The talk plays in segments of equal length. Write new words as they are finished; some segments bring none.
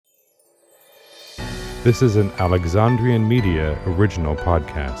This is an Alexandrian Media original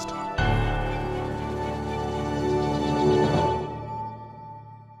podcast.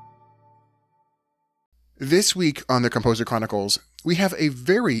 This week on the Composer Chronicles, we have a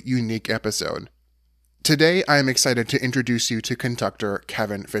very unique episode. Today, I am excited to introduce you to conductor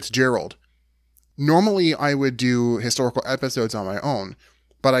Kevin Fitzgerald. Normally, I would do historical episodes on my own,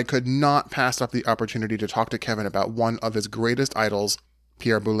 but I could not pass up the opportunity to talk to Kevin about one of his greatest idols,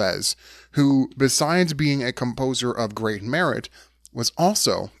 Pierre Boulez, who, besides being a composer of great merit, was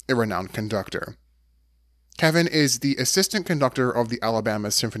also a renowned conductor. Kevin is the assistant conductor of the Alabama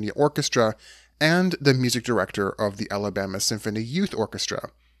Symphony Orchestra and the music director of the Alabama Symphony Youth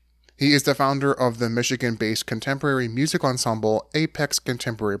Orchestra. He is the founder of the Michigan-based contemporary music ensemble Apex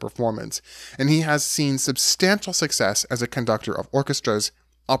Contemporary Performance, and he has seen substantial success as a conductor of orchestras,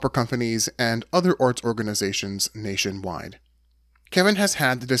 opera companies, and other arts organizations nationwide. Kevin has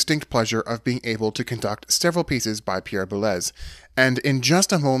had the distinct pleasure of being able to conduct several pieces by Pierre Boulez, and in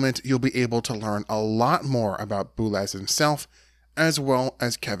just a moment you'll be able to learn a lot more about Boulez himself, as well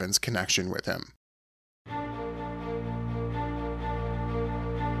as Kevin's connection with him.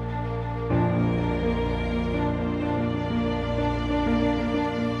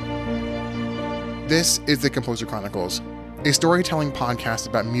 This is the Composer Chronicles, a storytelling podcast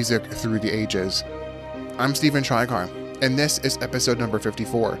about music through the ages. I'm Stephen Trigar, and this is episode number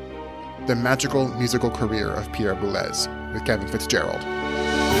 54, The Magical Musical Career of Pierre Boulez, with Kevin Fitzgerald.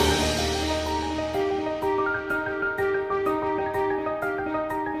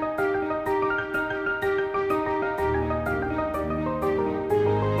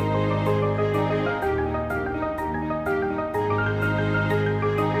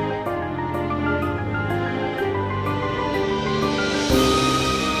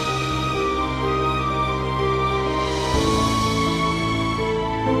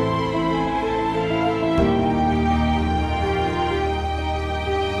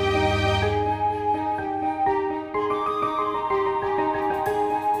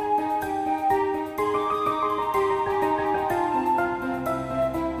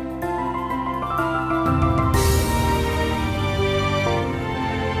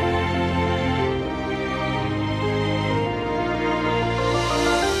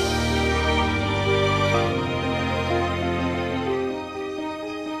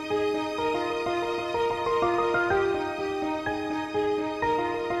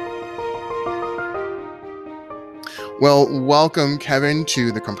 Well, welcome, Kevin,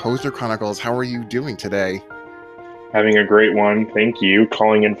 to the Composer Chronicles. How are you doing today? Having a great one. Thank you.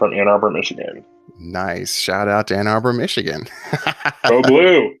 Calling in from Ann Arbor, Michigan. Nice. Shout out to Ann Arbor, Michigan. Go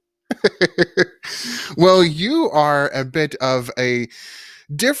Blue! Well, you are a bit of a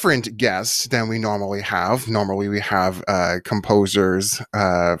different guest than we normally have. Normally, we have composers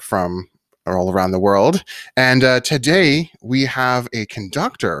from all around the world. And today, we have a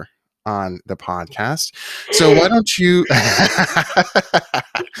conductor on the podcast. So why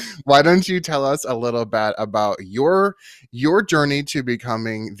don't you tell us a little bit about your journey to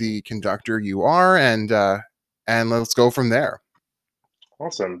becoming the conductor you are, and let's go from there.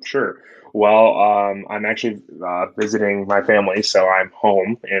 Awesome. Sure. Well, I'm actually visiting my family, so I'm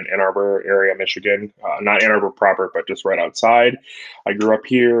home in Ann Arbor area, Michigan. Not Ann Arbor proper, but just right outside. I grew up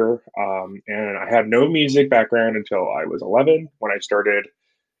here, and I had no music background until I was 11 when I started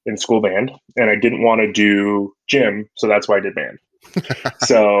in school band, and I didn't want to do gym, so that's why I did band.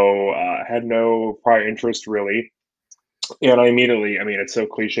 So I had no prior interest really, and I immediately, it's so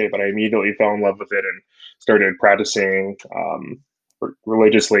cliche, but I immediately fell in love with it and started practicing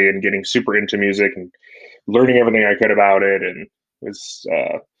religiously and getting super into music and learning everything I could about it, and was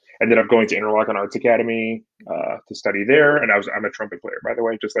ended up going to Interlochen Arts Academy to study there, and I'm a trumpet player, by the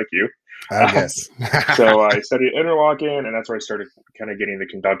way, just like you. Yes. So I studied Interlochen, and that's where I started kind of getting the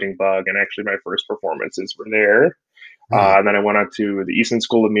conducting bug, and actually my first performances were there. And then I went on to the Easton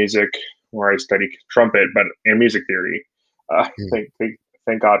School of Music, where I studied trumpet, but in music theory.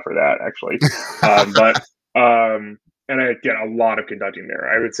 Thank God for that, actually. And I get a lot of conducting there.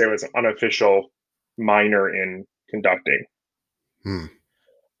 I would say it was an unofficial minor in conducting.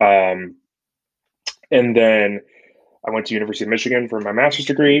 And then I went to University of Michigan for my master's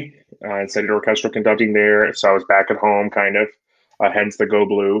degree and studied orchestral conducting there. So I was back at home, kind of, hence the Go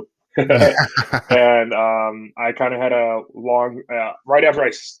Blue. And I kind of had a long, right after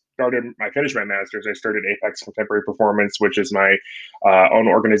I finished my master's, I started Apex Contemporary Performance, which is my own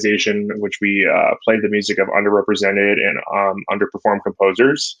organization, in which we play the music of underrepresented and underperformed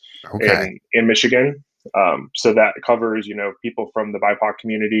composers in Michigan. So that covers, people from the BIPOC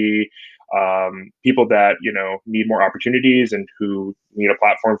community, people that, need more opportunities and who need a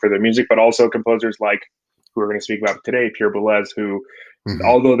platform for their music, but also composers like who we're going to speak about today, Pierre Boulez, who,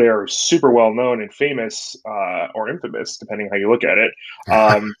 although they are super well known and famous, or infamous, depending how you look at it,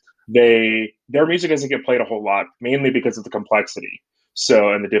 their music doesn't get played a whole lot, mainly because of the complexity.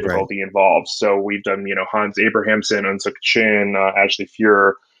 So, and the difficulty involved. So we've done, Hans Abrahamson, Unsuk Chin, Ashley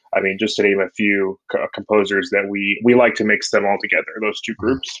Fuhr. I mean, just to name a few composers that we like to mix them all together, those two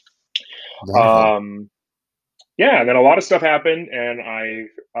groups. Yeah, and then a lot of stuff happened, and I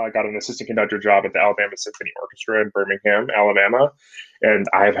got an assistant conductor job at the Alabama Symphony Orchestra in Birmingham, Alabama, and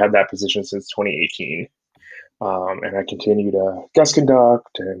I've had that position since 2018. And I continue to guest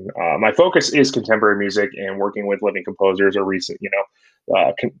conduct, and my focus is contemporary music and working with living composers or recent,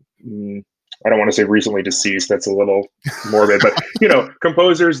 I don't want to say recently deceased. That's a little morbid, but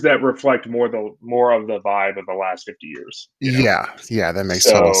composers that reflect more of the vibe of the last 50 years. Yeah, that makes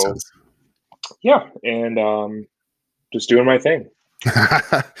total sense. Yeah, and just doing my thing.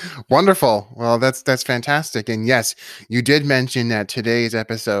 Wonderful. Well, that's fantastic. And yes, you did mention that today's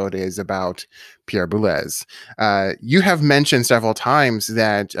episode is about Pierre Boulez. You have mentioned several times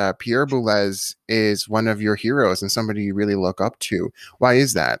that Pierre Boulez is one of your heroes and somebody you really look up to. Why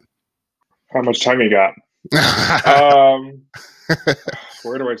is that? How much time you got?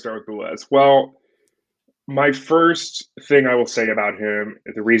 Where do I start with Boulez? Well, my first thing I will say about him,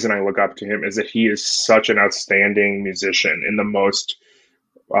 the reason I look up to him, is that he is such an outstanding musician in the most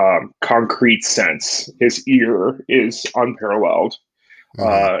concrete sense. His ear is unparalleled.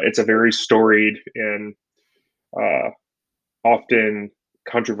 It's a very storied and often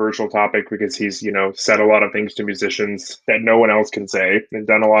controversial topic because he's, said a lot of things to musicians that no one else can say and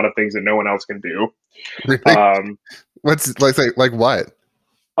done a lot of things that no one else can do. Really? What's like what?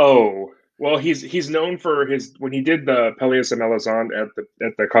 Oh, well, he's known for when he did the Pelléas et Mélisande at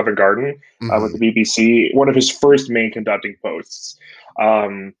the Covent Garden with the BBC. One of his first main conducting posts,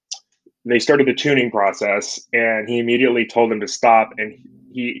 they started the tuning process, and he immediately told them to stop, and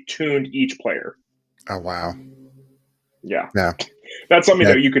he tuned each player. Oh wow! Yeah. That's something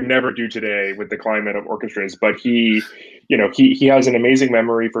that you could never do today with the climate of orchestras. But he has an amazing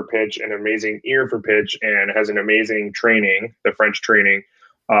memory for pitch, an amazing ear for pitch, and has an amazing training, the French training.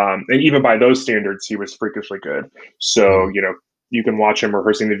 And even by those standards, he was freakishly good. So, you can watch him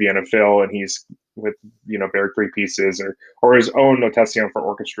rehearsing the Vienna Phil, and he's with, Berg free pieces or his own notation for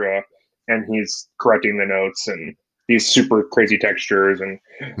orchestra, and he's correcting the notes and these super crazy textures. And,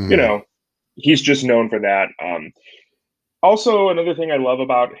 he's just known for that. Also, another thing I love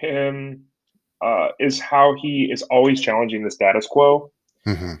about him is how he is always challenging the status quo.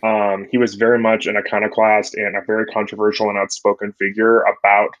 He was very much an iconoclast and a very controversial and outspoken figure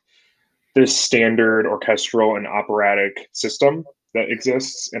about this standard orchestral and operatic system that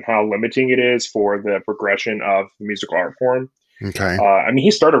exists and how limiting it is for the progression of the musical art form. Okay. He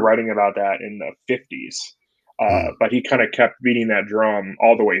started writing about that in the 50s, but he kind of kept beating that drum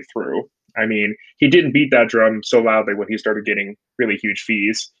all the way through. He didn't beat that drum so loudly when he started getting really huge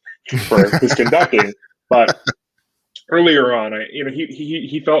fees for his conducting, but earlier on,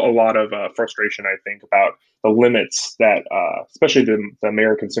 he felt a lot of frustration, I think, about the limits that, especially the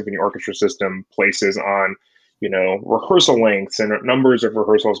American Symphony Orchestra system places on, rehearsal lengths and numbers of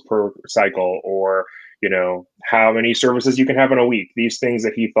rehearsals per cycle, or, how many services you can have in a week. These things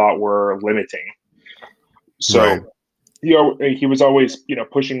that he thought were limiting. So, he was always,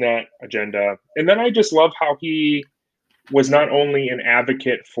 pushing that agenda. And then I just love how he was not only an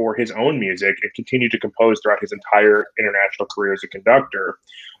advocate for his own music and continued to compose throughout his entire international career as a conductor,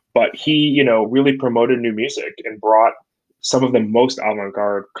 but he, really promoted new music and brought some of the most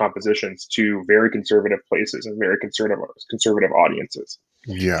avant-garde compositions to very conservative places and very conservative audiences.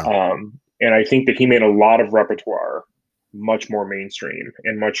 Yeah. And I think that he made a lot of repertoire much more mainstream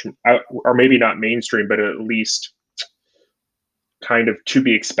and or maybe not mainstream, but at least kind of to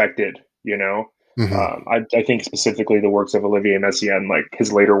be expected, I think specifically the works of Olivier Messiaen, like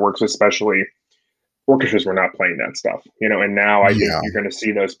his later works especially, orchestras were not playing that stuff, and now I think you're going to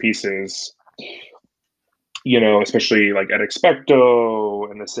see those pieces, especially like Et Expecto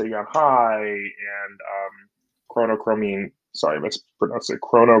and The City on High and Chronochromie. Sorry, I mispronounced it.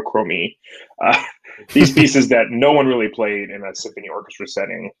 Chronochromie. These pieces that no one really played in a symphony orchestra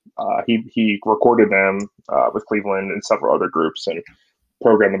setting. He recorded them with Cleveland and several other groups and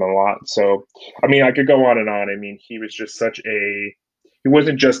programmed them a lot. So, I could go on and on. He was just he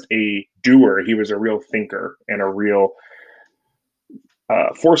wasn't just a doer. He was a real thinker and a real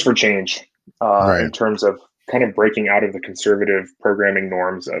force for change in terms of kind of breaking out of the conservative programming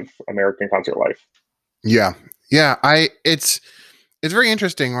norms of American concert life. Yeah. It's very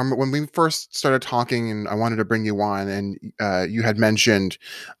interesting. When we first started talking, and I wanted to bring you on, and you had mentioned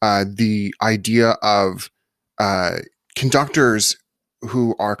the idea of uh, conductors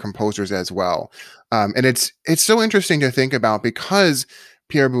who are composers as well, and it's so interesting to think about because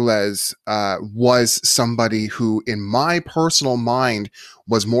Pierre Boulez was somebody who, in my personal mind,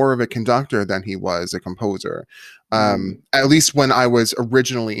 was more of a conductor than he was a composer. At least when I was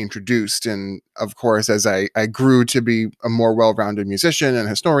originally introduced. And of course, as I grew to be a more well-rounded musician and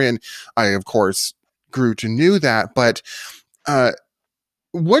historian, I, of course, grew to know that. But uh,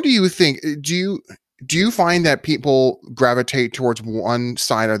 what do you think? Do you find that people gravitate towards one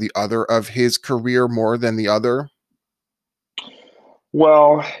side or the other of his career more than the other?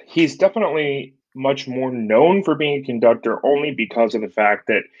 Well, he's definitely much more known for being a conductor only because of the fact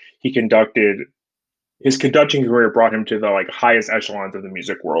that he conducted his conducting career brought him to the like highest echelons of the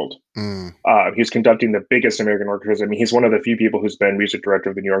music world. Mm, He's conducting the biggest American orchestras. I mean, he's one of the few people who's been music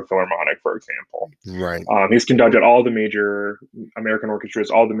director of the New York Philharmonic, for example. right. He's conducted all the major American orchestras,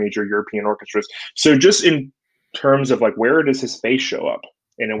 all the major European orchestras. So just in terms of like where does his face show up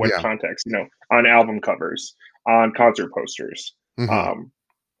and in what Yeah. context, on album covers, on concert posters. Hmm. Um,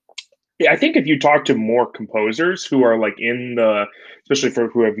 yeah, I think if you talk to more composers who are like especially for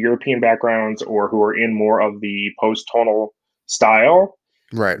who have European backgrounds or who are in more of the post-tonal style,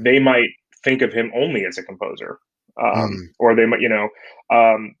 Right. they might think of him only as a composer, Mm, or they might,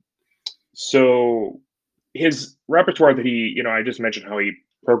 um, so his repertoire that I just mentioned how he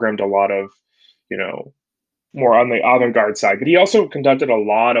programmed a lot of, you know, more on the avant-garde side, but he also conducted a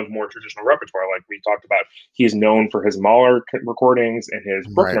lot of more traditional repertoire. Like we talked about, he's known for his Mahler recordings and his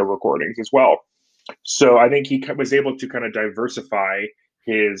right. Bruckner recordings as well. So I think he was able to kind of diversify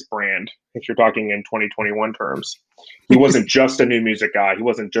his brand. If you're talking in 2021 terms, he wasn't just a new music guy. He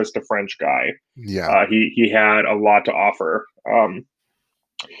wasn't just a French guy. Yeah. He had a lot to offer. And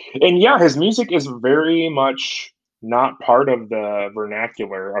yeah, his music is very much not part of the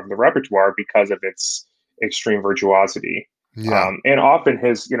vernacular of the repertoire because of its extreme virtuosity. Yeah. And often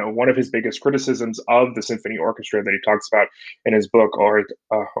one of his biggest criticisms of the symphony orchestra that he talks about in his book or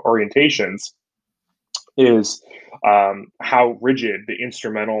Orientations is how rigid the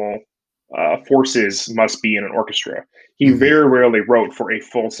instrumental forces must be in an orchestra. He Hmm. very rarely wrote for a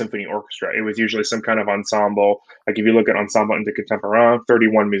full symphony orchestra. It was usually some kind of ensemble. Like if you look at Ensemble into Contemporain,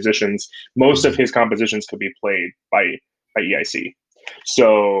 31 musicians, most of Hmm. his compositions could be played by EIC.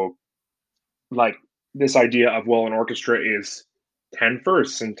 So like this idea of, well, an orchestra is 10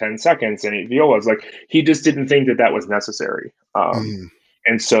 firsts and 10 seconds and 8 violas, like he just didn't think that that was necessary. Hmm.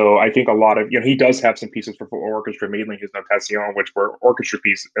 And so I think a lot of, he does have some pieces for orchestra, mainly his Notation, which were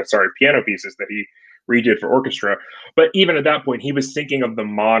piano pieces that he redid for orchestra. But even at that point, he was thinking of the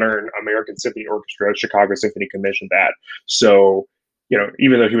modern American Symphony Orchestra, Chicago Symphony commissioned that. So,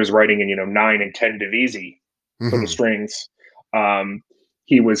 even though he was writing in, 9 and 10 divisi for the Hmm. strings, um,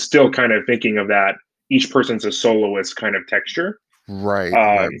 he was still kind of thinking of that each person's a soloist kind of texture. Right.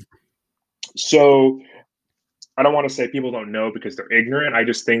 Right. Um, so I don't want to say people don't know because they're ignorant. I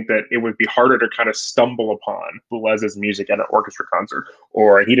just think that it would be harder to kind of stumble upon Boulez's music at an orchestra concert,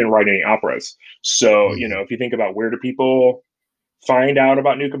 or he didn't write any operas. So, Hmm. if you think about where do people find out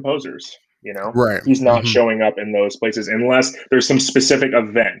about new composers, Right. he's not Hmm. showing up in those places unless there's some specific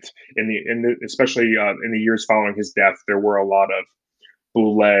event especially in the years following his death. There were a lot of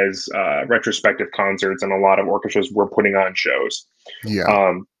Boulez retrospective concerts and a lot of orchestras were putting on shows. Yeah.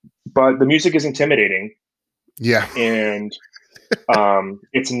 Um, but the music is intimidating Yeah. and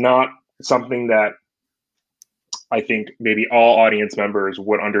it's not something that I think maybe all audience members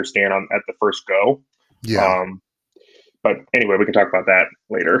would understand at the first go. Yeah. Um, but anyway, we can talk about that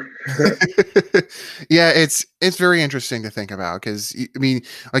later. Yeah, it's very interesting to think about because I mean,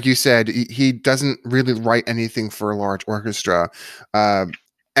 like you said, he doesn't really write anything for a large orchestra, uh,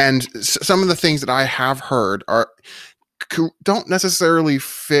 and some of the things that I have heard don't necessarily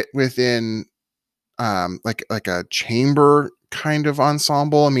fit within like a chamber kind of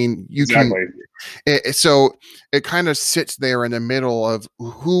ensemble. I mean, you can Exactly. so it kind of sits there in the middle of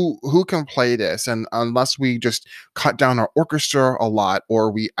who can play this, and unless we just cut down our orchestra a lot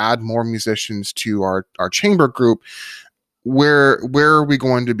or we add more musicians to our chamber group, where are we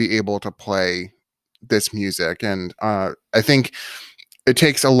going to be able to play this music? And I think it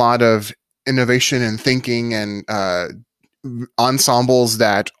takes a lot of innovation and thinking and ensembles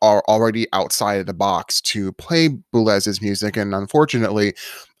that are already outside of the box to play Boulez's music. And unfortunately,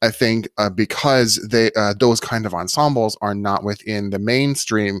 I think because those kind of ensembles are not within the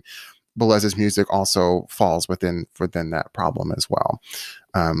mainstream, Boulez's music also falls within that problem as well.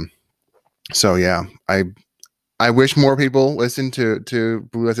 Um, so yeah, I wish more people listen to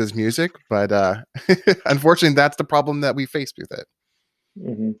Boulez's music, but unfortunately, that's the problem that we face with it.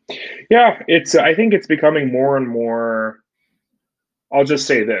 Hmm. Yeah, it's. I think it's becoming more and more. I'll just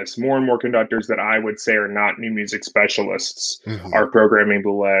say this: more and more conductors that I would say are not new music specialists Hmm. are programming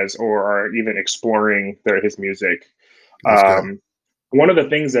Boulez or are even exploring his music. That's good. Um, One of the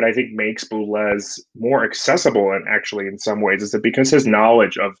things that I think makes Boulez more accessible, and actually in some ways, is that because his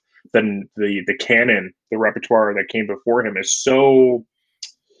knowledge of the canon, the repertoire that came before him, is so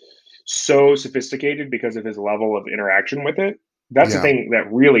sophisticated because of his level of interaction with it. That's the Yeah. thing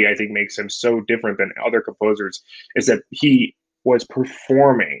that really I think makes him so different than other composers, is that he was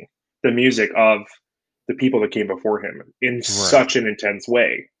performing the music of the people that came before him in Right. such an intense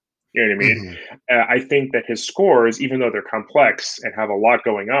way. You know what I mean? Hmm. I think that his scores, even though they're complex and have a lot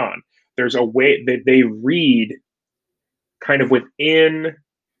going on, there's a way that they read kind of within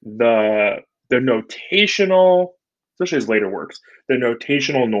the notational, especially his later works, the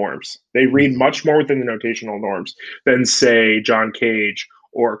notational norms. They read Hmm. much more within the notational norms than, say, John Cage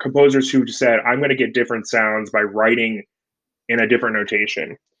or composers who said, I'm going to get different sounds by writing in a different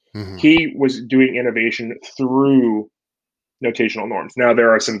notation. Hmm. He was doing innovation through notational norms. Now,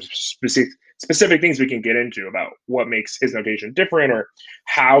 there are some specific things we can get into about what makes his notation different or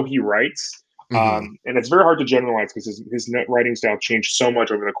how he writes. Hmm. And it's very hard to generalize because his writing style changed so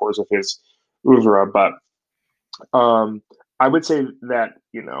much over the course of his oeuvre. But I would say that,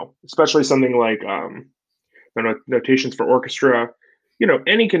 especially something like the notations for orchestra,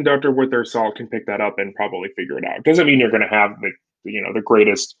 any conductor with their salt can pick that up and probably figure it out. Doesn't mean you're going to have the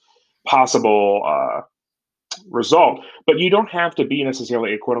greatest possible result. But you don't have to be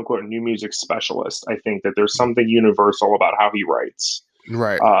necessarily a quote unquote new music specialist. I think that there's something universal about how he writes,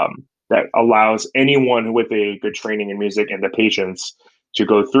 Right. that allows anyone with a good training in music and the patience to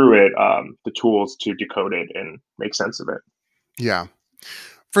go through it, the tools to decode it and make sense of it. Yeah.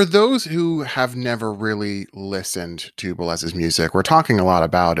 For those who have never really listened to Boulez's music, we're talking a lot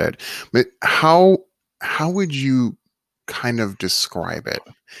about it, but how would you kind of describe it?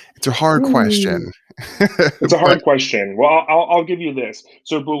 It's a hard Hmm. question, It's a but hard question. Well, I'll give you this.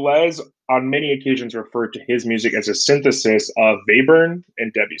 So Boulez, on many occasions, referred to his music as a synthesis of Webern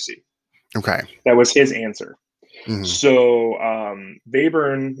and Debussy. okay. That was his answer. Hmm. So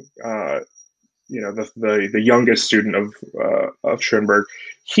Webern, the youngest student of Schoenberg,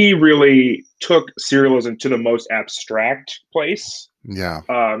 he really took serialism to the most abstract place. Yeah.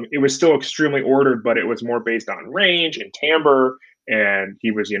 It was still extremely ordered, but it was more based on range and timbre, and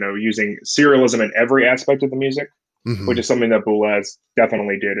he was using serialism in every aspect of the music, which Hmm. is something that Boulez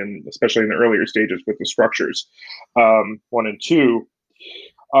definitely did, and especially in the earlier stages with the structures, 1 and 2.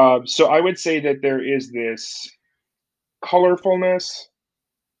 So I would say that there is this colorfulness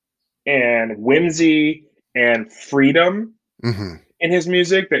and whimsy and freedom Hmm. in his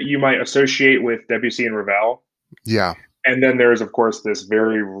music that you might associate with Debussy and Ravel. Yeah. And then there's, of course, this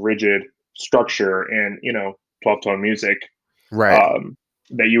very rigid structure and, 12 tone music, Right. um,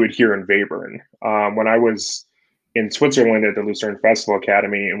 that you would hear in Webern. When I was in Switzerland at the Lucerne Festival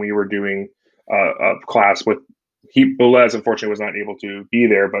Academy and we were doing a class with Boulez, unfortunately, was not able to be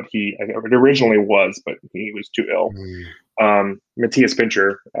there, but he originally was, but he was too ill. Mm. Matthias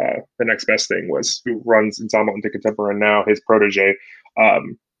Fincher, the next best thing, was who runs Ensemble into Contemporary, and now his protege,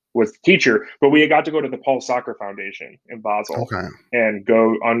 was the teacher. But we got to go to the Paul Soccer Foundation in Basel Okay. and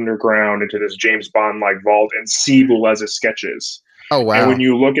go underground into this James Bond like vault and see Boulez's sketches. Oh And when wow.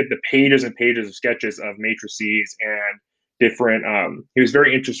 you look at the pages and pages of sketches of matrices and different, he was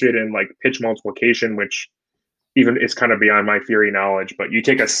very interested in like pitch multiplication, which even is kind of beyond my theory knowledge. But you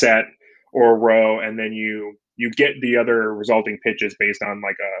take a set or a row, and then you get the other resulting pitches based on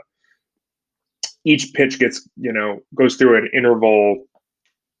like a each pitch gets goes through an interval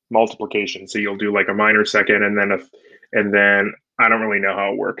multiplication. So you'll do like a minor second, and then I don't really know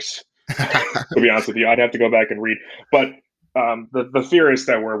how it works. To be honest with you, I'd have to go back and read. But the theorists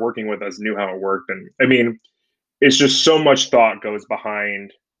that were working with us knew how it worked, and I mean, it's just so much thought goes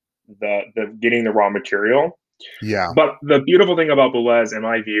behind the getting the raw material. Yeah. But the beautiful thing about Boulez, in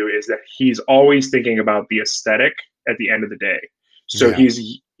my view, is that he's always thinking about the aesthetic at the end of the day. So Yeah.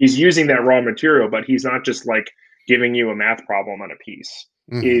 he's using that raw material, but he's not just like giving you a math problem on a piece.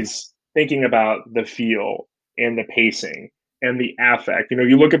 Hmm. He's thinking about the feel and the pacing and the affect.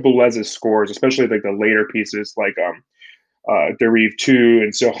 You look at Boulez's scores, especially like the later pieces, like Derive 2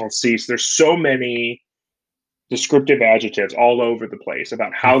 and Sur Six. There's so many descriptive adjectives all over the place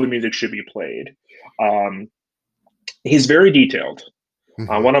about how the music should be played. Um, he's very detailed.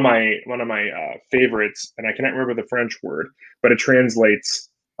 Hmm. One of my favorites, and I cannot remember the French word, but it translates.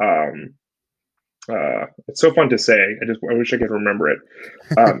 Um, It's so fun to say. I wish I could remember it.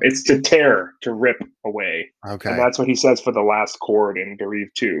 It's to tear, to rip away, and Okay. that's what he says for the last chord in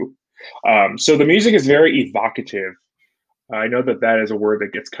Bereave 2. So the music is very evocative. I know that that is a word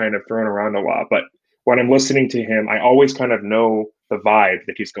that gets kind of thrown around a lot, but when I'm listening to him, I always kind of know the vibe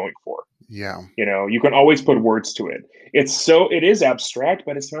that he's going for. Yeah. You know, you can always put words to it. It is abstract,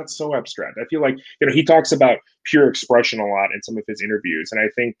 but it's not so abstract. I feel like, he talks about pure expression a lot in some of his interviews. And I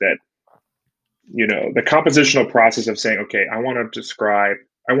think that, the compositional process of saying, okay, I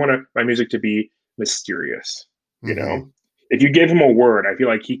want my music to be mysterious. You Hmm. know, if you give him a word, I feel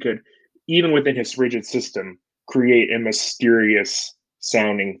like he could, even within his rigid system, create a mysterious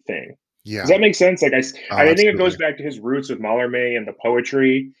sounding thing. Does Yeah. that make sense? Oh, I think it goes absolutely. back to his roots with Mallarmé and the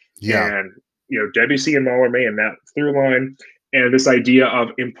poetry, Yeah. and Debussy and Mallarmé and that through line, and this idea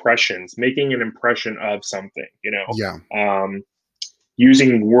of impressions, making an impression of something. Yeah.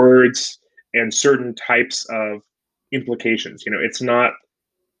 Using words and certain types of implications. It's not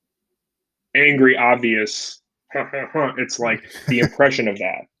angry, obvious. It's like the impression of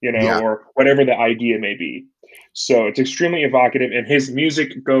that, Yeah. or whatever the idea may be. So it's extremely evocative, and his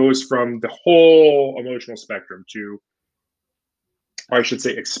music goes from the whole emotional spectrum to, or I should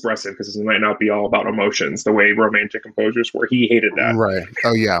say, expressive, because it might not be all about emotions the way romantic composers were. He hated that. Right.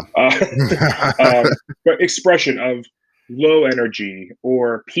 Oh, yeah. But expression of low energy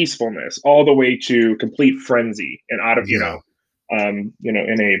or peacefulness, all the way to complete frenzy and out of Yeah. in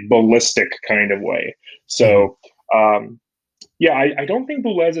a ballistic kind of way. Mhm. So yeah, I don't think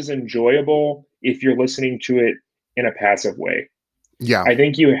Boulez is enjoyable if you're listening to it in a passive way. Yeah. I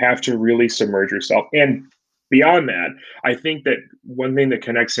think you have to really submerge yourself. And beyond that, I think that one thing that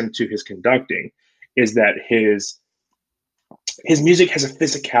connects him to his conducting is that his music has a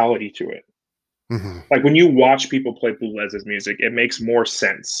physicality to it. Mhm. Like when you watch people play Boulez's music, it makes more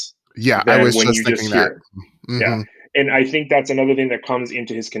sense Yeah, I than was when just you just thinking hear that. it. Yeah. Mhm. And I think that's another thing that comes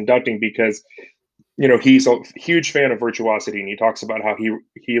into his conducting because he's a huge fan of virtuosity, and he talks about how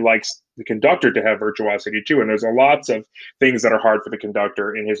he likes the conductor to have virtuosity too. And there's a lots of things that are hard for the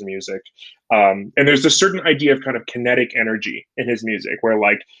conductor in his music. And there's a certain idea of kind of kinetic energy in his music where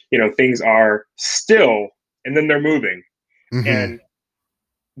things are still and then they're moving. Mhm. And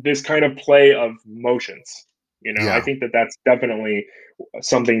this kind of play of motions. I Yeah. think that that's definitely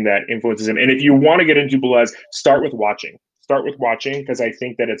something that influences him. And if you want to get into Boulez, start with watching. Start with watching because I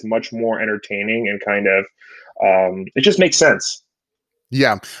think that it's much more entertaining and kind of it just makes sense.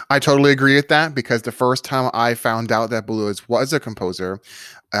 Yeah, I totally agree with that because the first time I found out that Boulez was a composer,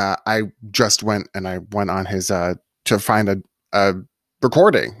 I just went on his to find a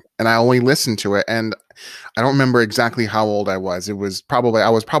recording, and I only listened to it, and I don't remember exactly how old I was. I was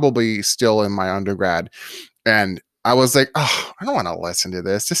probably still in my undergrad, and I was like, oh, I don't want to listen to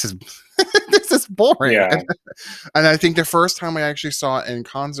this. This is this is boring. Yeah. And I think the first time I actually saw it in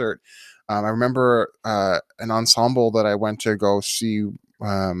concert, I remember an ensemble that I went to go see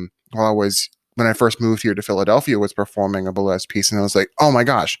while when I first moved here to Philadelphia was performing a Boulez piece, and I was like, oh my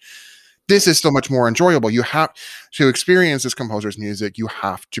gosh, this is so much more enjoyable. You have to experience this composer's music. You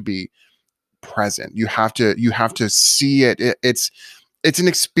have to be present. You have to see it. It's an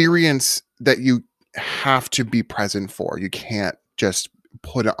experience that you have to be present for. You can't just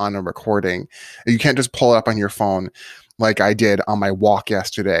put it on a recording. You can't just pull it up on your phone like I did on my walk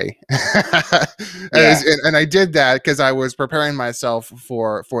yesterday. Yeah. And I did that because I was preparing myself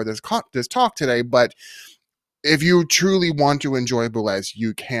for this talk today. But if you truly want to enjoy Boulez,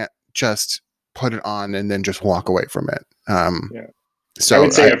 you can't just put it on and then just walk away from it. Yeah. I So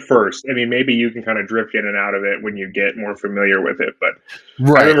would say I at first. I mean, maybe you can kind of drift in and out of it when you get more familiar with it. But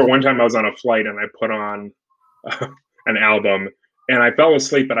I right. remember one time I was on a flight and I put on an album and I fell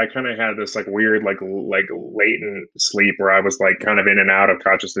asleep, but I kind of had this like weird, like latent sleep where I was like kind of in and out of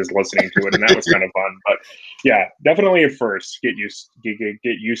consciousness listening to it. And that was kind of fun. But yeah, definitely at first get used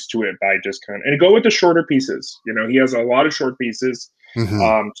to it by just kind of, and go with the shorter pieces. He has a lot of short pieces.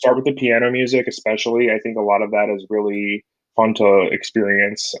 Mhm. Start with the piano music, especially. I think a lot of that is really fun to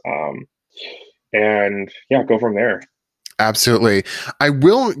experience. And yeah, go from there. Absolutely. I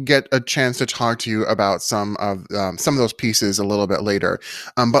will get a chance to talk to you about some of those pieces a little bit later.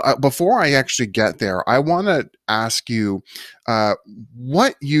 But before I actually get there, I want to ask you uh,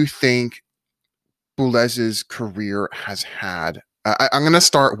 what you think Boulez's career has had. I'm going to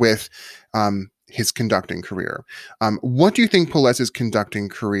start with his conducting career. What do you think Boulez's conducting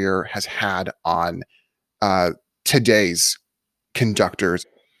career has had on uh, today's conductors?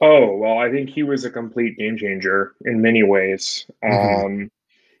 Oh, well, I think he was a complete game changer in many ways. Hmm.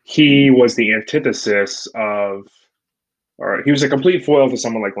 He was the antithesis of, or he was a complete foil to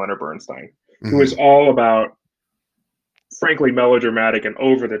someone like Leonard Bernstein. It was all about, frankly, melodramatic and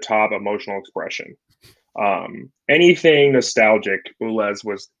over-the-top emotional expression. Anything nostalgic, Boulez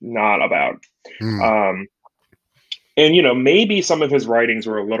was not about. Mm. And, you know, maybe some of his writings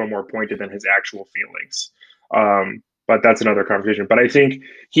were a little more pointed than his actual feelings. But that's another conversation. But I think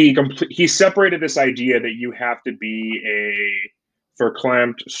he separated this idea that you have to be a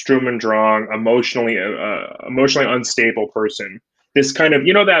verklempt, Sturm-und-Drang, emotionally unstable person. This kind of,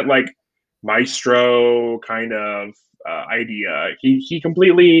 you know, that like maestro kind of idea. He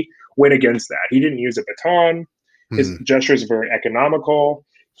completely went against that. He didn't use a baton. His gestures are very economical.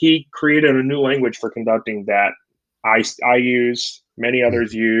 He created a new language for conducting that I use, many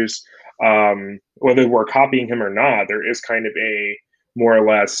others use. Whether we're copying him or not, there is kind of a more or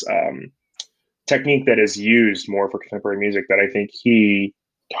less technique that is used more for contemporary music that I think he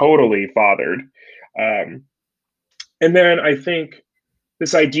totally fathered. And then I think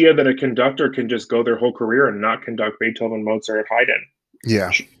this idea that a conductor can just go their whole career and not conduct Beethoven, Mozart, Haydn.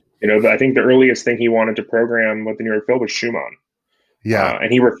 Yeah. You know, I think the earliest thing he wanted to program with the New York Phil was Schumann. Yeah.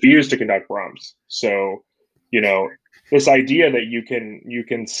 And he refused to conduct Brahms. So, you know, this idea that you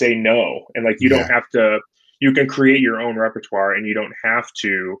can say no, and like you don't have to, you can create your own repertoire and you don't have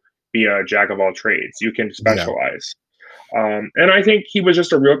to be a jack of all trades. You can specialize. And I think he was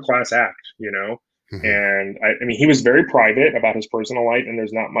just a real class act, you know. And I mean, he was very private about his personal life, and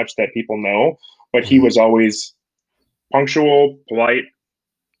there's not much that people know, but he was always punctual, polite,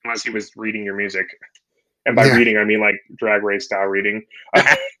 unless he was reading your music. And by reading, I mean like Drag Race style reading.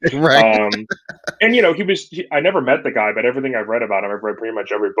 Right. And, you know, I never met the guy, but everything I've read about him, I've read pretty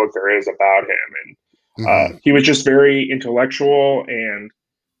much every book there is about him. And he was just very intellectual and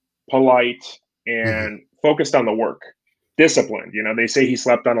polite and focused on the work, disciplined. You know, they say he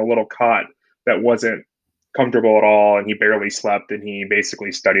slept on a little cot that wasn't comfortable at all, and he barely slept, and he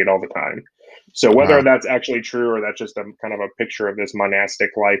basically studied all the time. So whether that's actually true or that's just a kind of a picture of this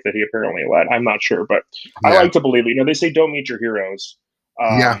monastic life that he apparently led, I'm not sure. But I like to believe it. You know, they say don't meet your heroes.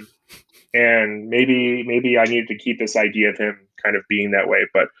 And maybe I needed to keep this idea of him kind of being that way.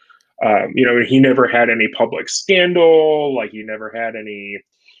 But, you know, he never had any public scandal. Like he never had any,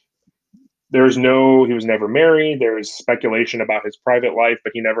 he was never married. There was speculation about his private life,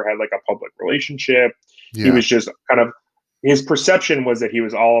 but he never had like a public relationship. He was just kind of, his perception was that he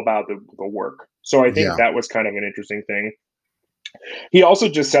was all about the work. So I think that was kind of an interesting thing. He also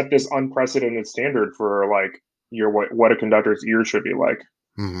just set this unprecedented standard for like what a conductor's ear should be like.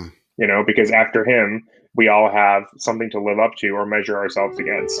 You know, because after him, we all have something to live up to or measure ourselves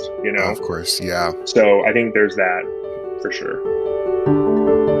against, you know? Of course, yeah. So I think there's that for sure.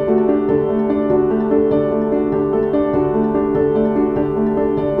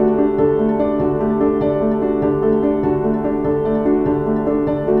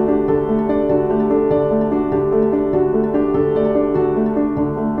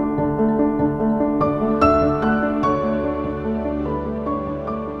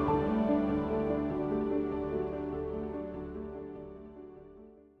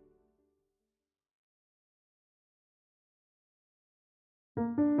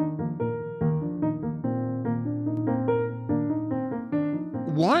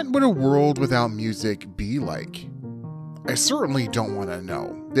 What would a world without music be like? I certainly don't want to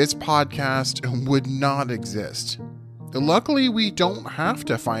know. This podcast would not exist. Luckily, we don't have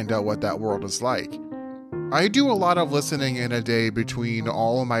to find out what that world is like. I do a lot of listening in a day between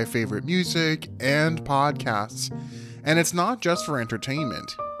all of my favorite music and podcasts, and it's not just for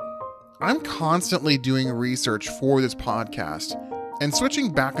entertainment. I'm constantly doing research for this podcast and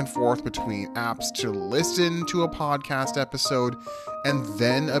switching back and forth between apps to listen to a podcast episode and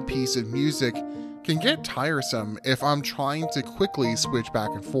then a piece of music can get tiresome if I'm trying to quickly switch back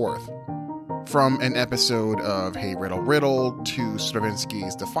and forth. From an episode of Hey Riddle Riddle to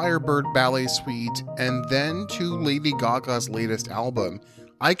Stravinsky's The Firebird Ballet Suite and then to Lady Gaga's latest album,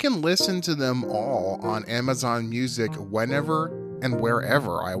 I can listen to them all on Amazon Music whenever and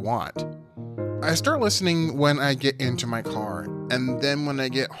wherever I want. I start listening when I get into my car, and then when I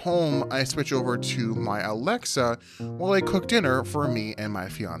get home, I switch over to my Alexa while I cook dinner for me and my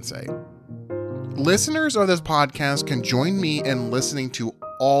fiance. Listeners of this podcast can join me in listening to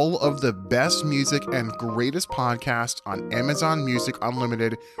all of the best music and greatest podcasts on Amazon Music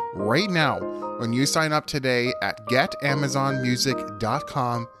Unlimited right now when you sign up today at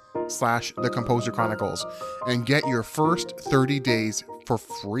getamazonmusic.com/The Composer Chronicles and get your first 30 days for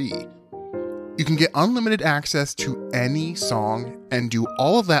free. You can get unlimited access to any song and do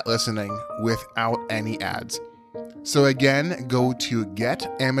all of that listening without any ads. So again, go to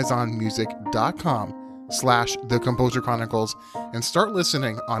getamazonmusic.com The Composer Chronicles and start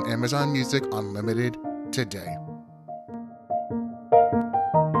listening on Amazon Music Unlimited today.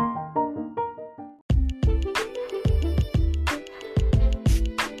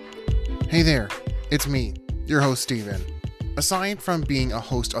 Hey there, it's me, your host Steven. Aside from being a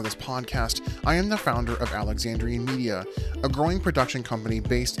host of this podcast, I am the founder of Alexandrian Media, a growing production company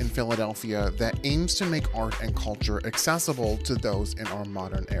based in Philadelphia that aims to make art and culture accessible to those in our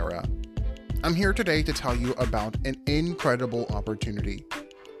modern era. I'm here today to tell you about an incredible opportunity.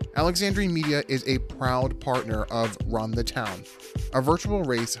 Alexandrian Media is a proud partner of Run the Town, a virtual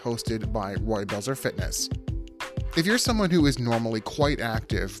race hosted by Roy Belzer Fitness. If you're someone who is normally quite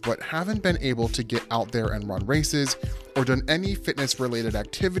active but haven't been able to get out there and run races or done any fitness-related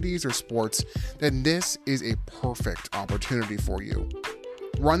activities or sports, then this is a perfect opportunity for you.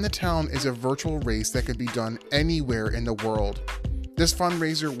 Run the Town is a virtual race that can be done anywhere in the world. This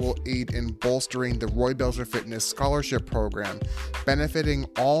fundraiser will aid in bolstering the Roy Belzer Fitness Scholarship Program, benefiting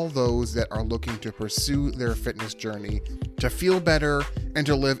all those that are looking to pursue their fitness journey, to feel better, and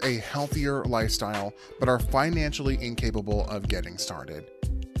to live a healthier lifestyle, but are financially incapable of getting started.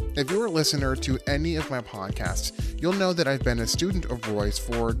 If you're a listener to any of my podcasts, you'll know that I've been a student of Roy's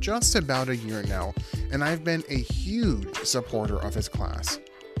for just about a year now, and I've been a huge supporter of his class.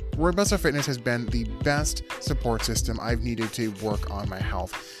 Roy Belzer Fitness has been the best support system I've needed to work on my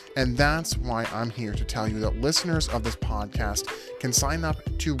health, and that's why I'm here to tell you that listeners of this podcast can sign up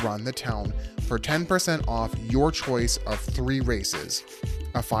to Run the Town for 10% off your choice of 3 races: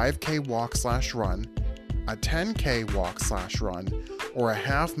 a 5K walk/run, a 10K walk/run, or a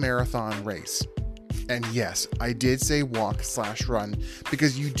half marathon race. And yes, I did say walk/run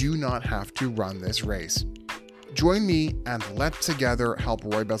because you do not have to run this race. Join me and let's together help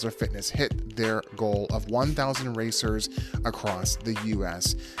Roy Belzer Fitness hit their goal of 1,000 racers across the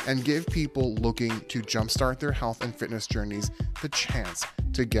US and give people looking to jumpstart their health and fitness journeys the chance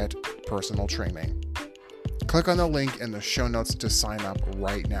to get personal training. Click on the link in the show notes to sign up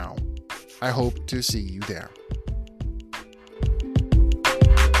right now. I hope to see you there.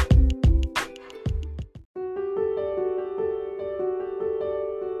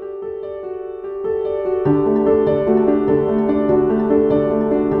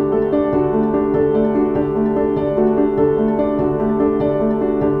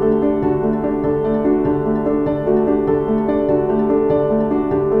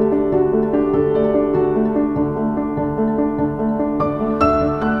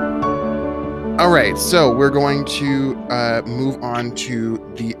 All right, so we're going to move on to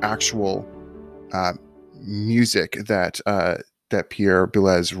the actual music that Pierre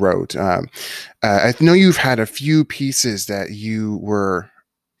Boulez wrote. I know you've had a few pieces that you were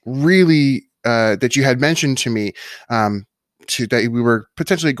really that you had mentioned to me that we were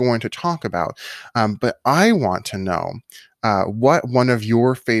potentially going to talk about, but I want to know what one of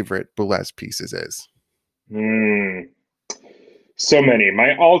your favorite Boulez pieces is. So many.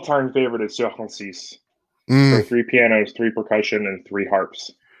 My all-time favorite is S1E54 for 3 pianos, 3 percussion, and 3 harps.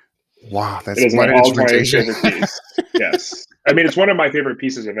 Wow, that's it is what my an all-time instrumentation. favorite piece. Yes, I mean it's one of my favorite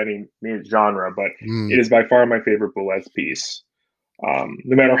pieces of any genre, but it is by far my favorite Boulez piece.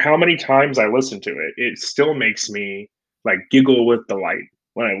 No matter how many times I listen to it, it still makes me like giggle with delight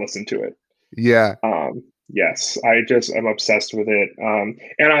when I listen to it. Yeah. Yes, I'm obsessed with it. And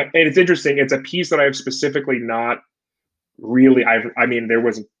it's interesting. It's a piece that I've specifically not really. I mean, there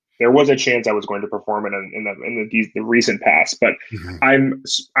was a chance I was going to perform it in the recent past, but I'm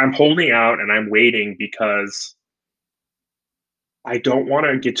holding out and I'm waiting because I don't want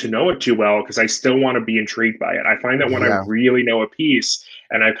to get to know it too well because I still want to be intrigued by it. I find that when I really know a piece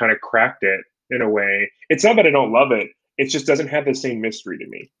and I've kind of cracked it in a way, it's not that I don't love it. It just doesn't have the same mystery to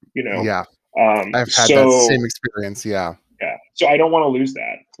me, you know? Yeah. I've had that same experience. Yeah. Yeah. So I don't want to lose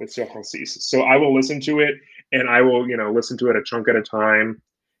that with S1E54. So I will listen to it and I will, listen to it a chunk at a time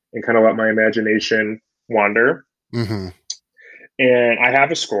and kind of let my imagination wander. Mm-hmm. And I have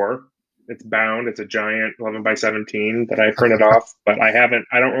a score. It's bound. It's a giant 11x17 that I printed off, but I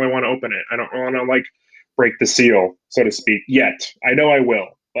don't really want to open it. I don't want to break the seal, so to speak, yet. I know I will,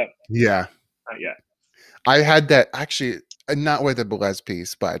 but yeah, not yet. I had that actually, not with the Boulez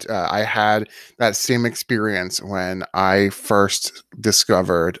piece, but I had that same experience when I first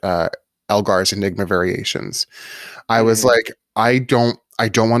discovered Elgar's Enigma Variations. I was like, I don't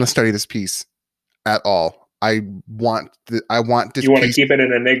want to study this piece at all. I want this. You want to keep it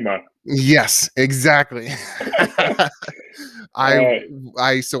an enigma. Yes, exactly.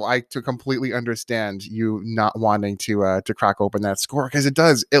 So I to completely understand you not wanting to crack open that score because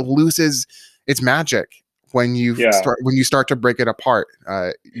it loses its magic when you start to break it apart.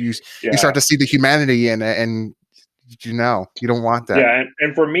 You start to see the humanity in it, and you don't want that. Yeah,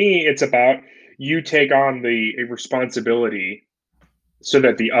 and for me, it's about you take on a responsibility so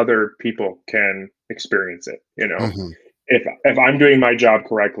that the other people can experience it. Mm-hmm. If I'm doing my job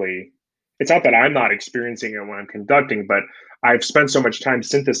correctly, it's not that I'm not experiencing it when I'm conducting, but I've spent so much time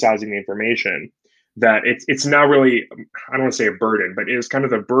synthesizing the information that it's now really, I don't want to say a burden, but it's kind of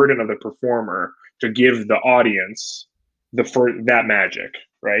the burden of the performer to give the audience that magic,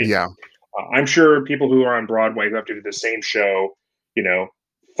 right? Yeah. I'm sure people who are on Broadway who have to do the same show,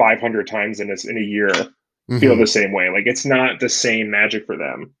 500 times in a year feel the same way. Like, it's not the same magic for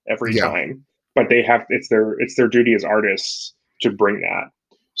them every time, but it's their duty as artists to bring that.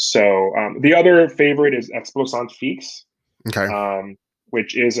 So the other favorite is S1E54, Okay.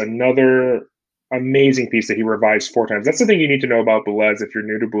 which is another amazing piece that he revised 4 times. That's the thing you need to know about Boulez if you're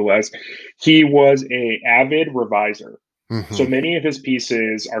new to Boulez. He was a avid reviser. So many of his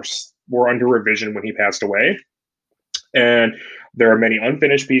pieces were under revision when he passed away. And there are many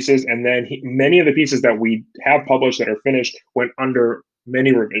unfinished pieces. And then many of the pieces that we have published that are finished went under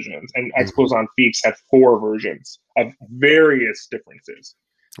many revisions. And S1E54 had 4 versions of various differences.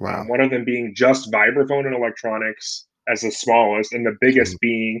 Wow. One of them being just vibraphone and electronics as the smallest, and the biggest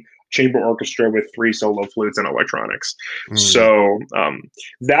being chamber orchestra with 3 solo flutes and electronics. So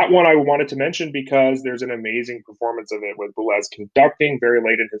that one I wanted to mention because there's an amazing performance of it with Boulez conducting very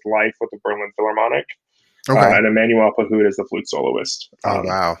late in his life with the Berlin Philharmonic. And Emmanuel Pahud is the flute soloist. Oh,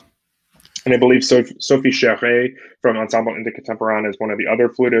 wow. And I believe Sophie Cheré from Ensemble Intercontemporain is one of the other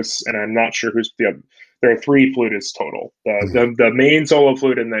flutists, and I'm not sure who's the other. There are 3 flutists total. The main solo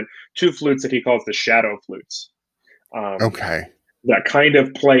flute, and then 2 flutes that he calls the shadow flutes. That kind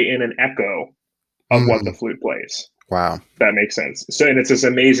of play in an echo of what the flute plays. Wow. That makes sense. So, and it's this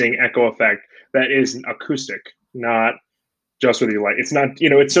amazing echo effect that is acoustic, not just with the light. It's not,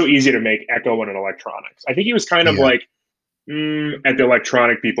 it's so easy to make echo in an electronics. I think he was kind of like at the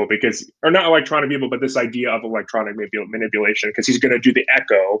electronic people or not electronic people, but this idea of electronic manipulation, because he's going to do the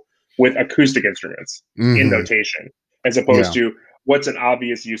echo with acoustic instruments in notation, as opposed to what's an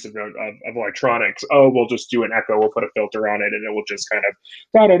obvious use of electronics. Oh, we'll just do an echo. We'll put a filter on it, and it will just kind of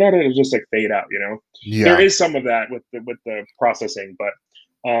it'll just like fade out. There is some of that with the processing, but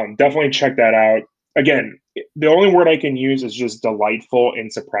definitely check that out. Again, the only word I can use is just delightful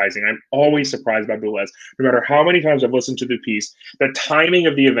and surprising. I'm always surprised by Boulez. No matter how many times I've listened to the piece, the timing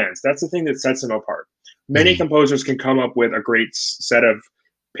of the events, that's the thing that sets him apart. Many composers can come up with a great set of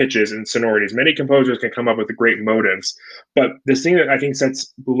pitches and sonorities. Many composers can come up with great motives. But the thing that I think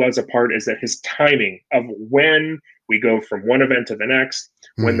sets Boulez apart is that his timing of when we go from one event to the next,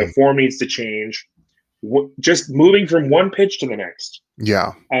 when the form needs to change, just moving from one pitch to the next.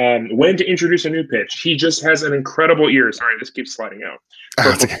 When to introduce a new pitch. He just has an incredible ear. Sorry, this keeps sliding out.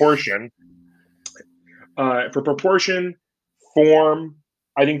 For proportion, form,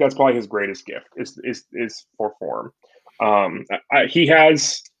 I think that's probably his greatest gift is for form. He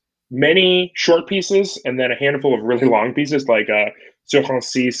has many short pieces and then a handful of really long pieces, like Sur un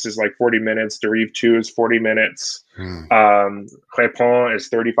Six is like 40 minutes, De Rive 2 is 40 minutes, Répond is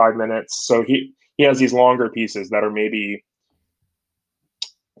 35 minutes. So he has these longer pieces that are maybe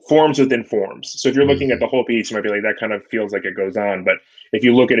forms within forms. So if you're looking at the whole piece, you might be like, that kind of feels like it goes on. But if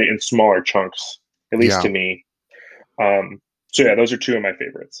you look at it in smaller chunks, at least to me. So yeah, those are 2 of my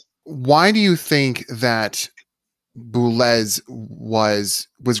favorites. Why do you think that Boulez was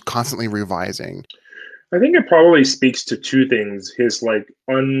constantly revising? I think it probably speaks to 2 things: his like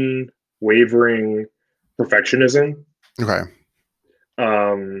unwavering perfectionism,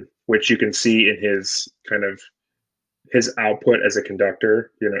 which you can see in his kind of his output as a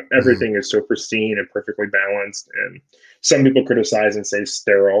conductor. Everything is so pristine and perfectly balanced, and some people criticize and say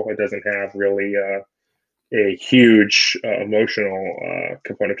sterile. It doesn't have really a huge emotional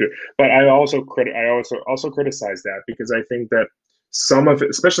component to it. But I also criticize that, because I think that some of it,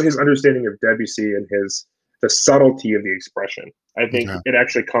 especially his understanding of Debussy and the subtlety of the expression, I think it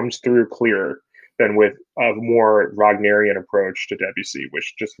actually comes through clearer than with a more Wagnerian approach to Debussy,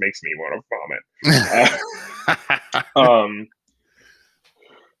 which just makes me want to vomit.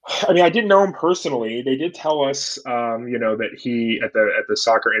 I mean, I didn't know him personally. They did tell us, that he at the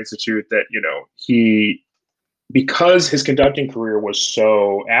Soccer Institute that he, because his conducting career was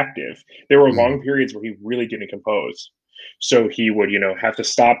so active, there were long periods where he really didn't compose. So he would, have to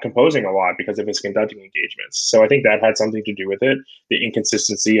stop composing a lot because of his conducting engagements. So I think that had something to do with it, the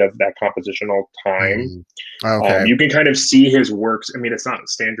inconsistency of that compositional time. You can kind of see his works. I mean, it's not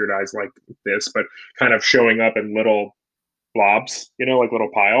standardized like this, but kind of showing up in little blobs, like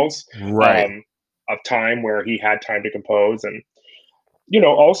little piles. time where he had time to compose. And,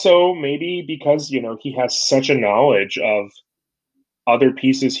 also maybe because, he has such a knowledge of other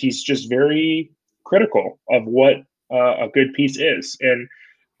pieces, he's just very critical of what a good piece is. And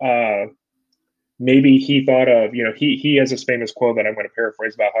maybe he thought of, he has this famous quote that I'm going to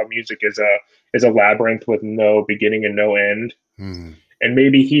paraphrase about how music is a labyrinth with no beginning and no end. Mm. And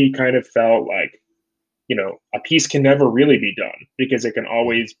maybe he kind of felt like, a piece can never really be done because it can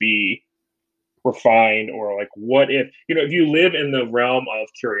always be refined, or like, what if you live in the realm of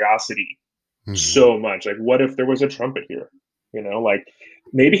curiosity so much, like, what if there was a trumpet here? Like,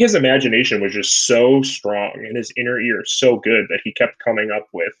 maybe his imagination was just so strong and his inner ear so good that he kept coming up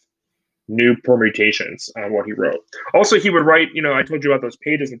with new permutations on what he wrote. Also, he would write, I told you about those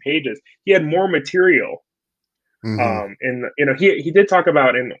pages and pages. He had more material. And he did talk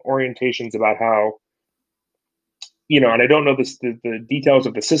about in orientations about how, and I don't know the details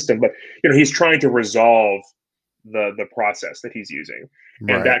of the system, but he's trying to resolve the process that he's using,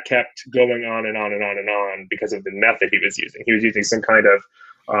 and that kept going on and on and on and on because of the method he was using. He was using some kind of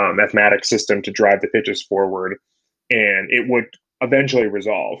mathematic system to drive the pitches forward, and it would eventually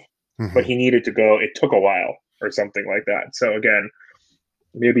resolve. But he needed to go. It took a while, or something like that. So again,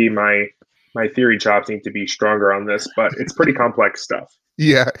 maybe my theory chops need to be stronger on this, but it's pretty complex stuff.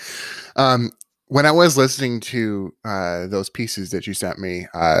 Yeah. When I was listening to those pieces that you sent me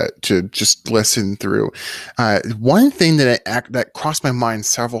to just listen through, one thing that crossed my mind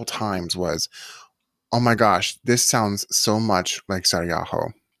several times was, oh my gosh, this sounds so much like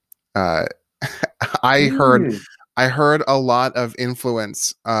Sarajevo. I heard a lot of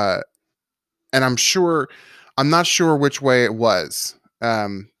influence, and I'm not sure which way it was,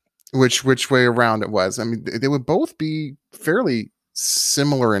 which way around it was. I mean, they would both be fairly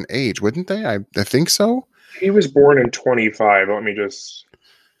similar in age, wouldn't they? I think so. He was born in 25.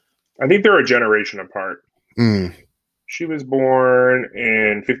 I think they're a generation apart. She was born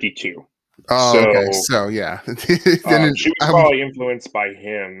in 52. Oh, so, okay. So yeah, she was probably influenced by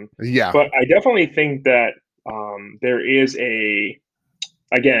him. Yeah, but I definitely think that there is a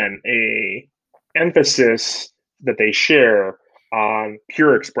emphasis that they share on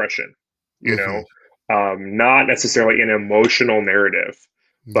pure expression. Not necessarily an emotional narrative,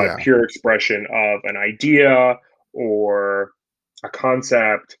 but pure expression of an idea or a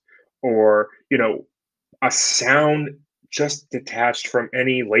concept, or a sound just detached from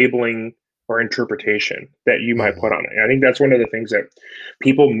any labeling or interpretation that you might put on it. And I think that's one of the things that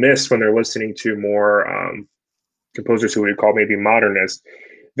people miss when they're listening to more composers who we call maybe modernist.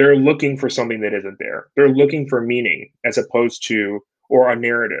 They're looking for something that isn't there. They're looking for meaning as opposed to, or a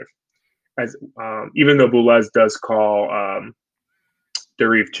narrative. As even though Boulez does call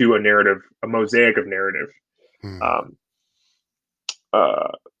Derive 2 a narrative, a mosaic of narrative, or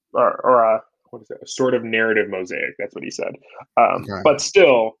a, what is it? A sort of narrative mosaic. That's what he said. But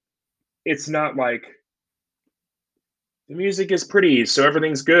still, it's not like the music is pretty, so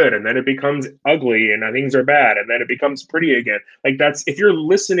everything's good, and then it becomes ugly, and things are bad, and then it becomes pretty again. Like, that's, if you're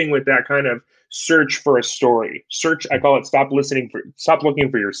listening with that kind of search for a story, I call it stop looking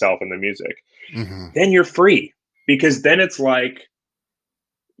for yourself in the music. Then you're free, because then it's like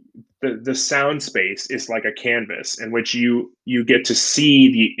the sound space is like a canvas in which you get to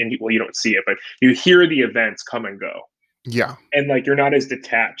see you don't see it, but you hear the events come and go. Yeah. And like, you're not as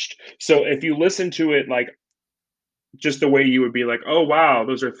detached. So if you listen to it like just the way you would be like, oh wow,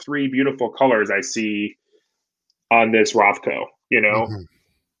 those are three beautiful colors I see on this Rothko,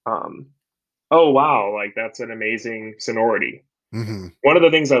 oh wow, like that's an amazing sonority. One of the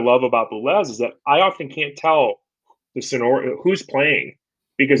things I love about Boulez is that I often can't tell the sonority, who's playing,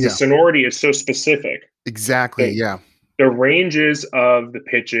 because the sonority is so specific. Exactly. The ranges of the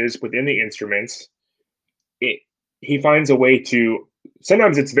pitches within the instruments, he finds a way to,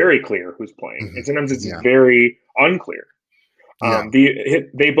 sometimes it's very clear who's playing, and sometimes it's very unclear.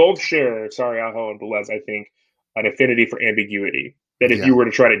 They both share, Sarajevo and Boulez, I think, an affinity for ambiguity. That if you were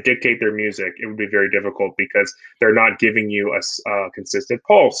to try to dictate their music, it would be very difficult because they're not giving you a consistent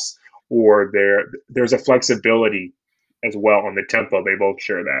pulse, or there's a flexibility as well on the tempo. They both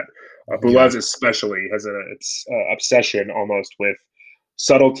share that. Boulez especially has an obsession almost with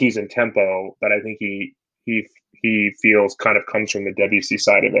subtleties and tempo that I think he feels kind of comes from the Debussy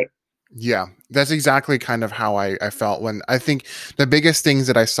side of it. Yeah, that's exactly kind of how I felt when I think the biggest things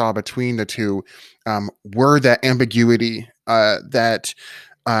that I saw between the two were that ambiguity, that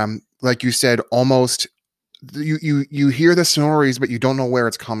like you said, almost you hear the sonorities, but you don't know where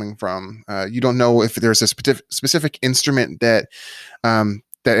it's coming from. You don't know if there's a specific instrument that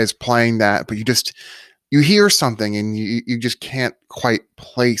is playing that, but you hear something and you just can't quite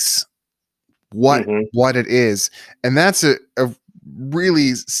place what Hmm. what it is. And that's a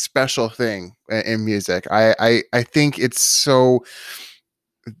really special thing in music. I think it's so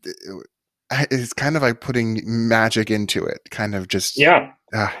it's kind of like putting magic into it, kind of just Yeah,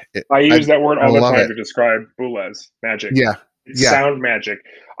 it, I I use that word I all the love time it. to describe Boulez magic. Yeah. It's Yeah. sound magic.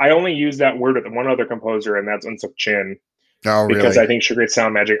 I only use that word with one other composer, and that's Unsuk Chin, Oh, because really? I think she creates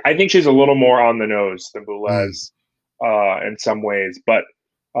sound magic. I think she's a little more on the nose than Mm, Boulez in some ways, but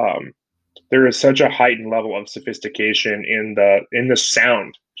um, there is such a heightened level of sophistication in the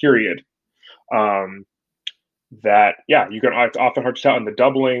sound. Period. Um, that yeah, you can. It's often hard to tell, and the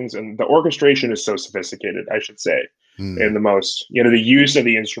doublings and the orchestration is so sophisticated. I should say, in mm, the most the use of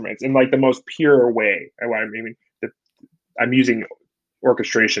the instruments in like the most pure way. I mean, I'm using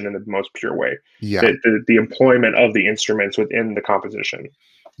orchestration in the most pure way. yeah. The employment of the instruments within the composition.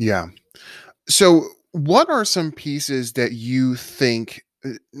 Yeah. So, what are some pieces that you think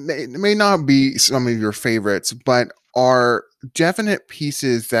may not be some of your favorites, but are definite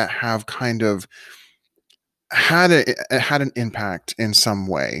pieces that have kind of had an impact in some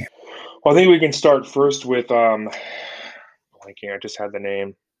way? Well, I think we can start first with blanking. I just had the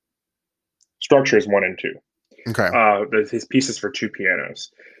name. Structures 1 and 2. Okay. His pieces for two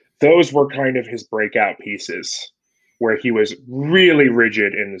pianos. Those were kind of his breakout pieces, where he was really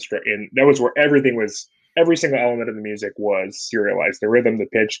rigid in in that was where every single element of the music was serialized: the rhythm, the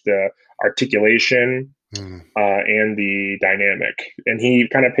pitch, the articulation, Mm, and the dynamic. And he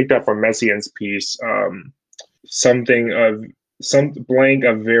kind of picked up from Messiaen's piece something of some blank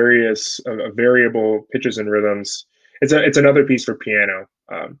of various variable pitches and rhythms. It's another piece for piano,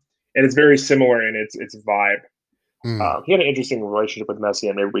 and it's very similar in its vibe. mm. He had an interesting relationship with Messi,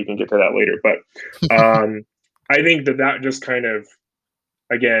 and maybe we can get to that later. But I think that just kind of,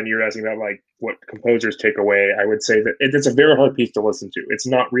 again, you're asking about like what composers take away. I would say that it's a very hard piece to listen to. It's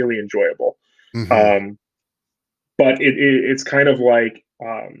not really enjoyable, Mhm. um, but it's kind of like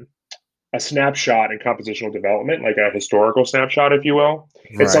a snapshot in compositional development, like a historical snapshot, if you will.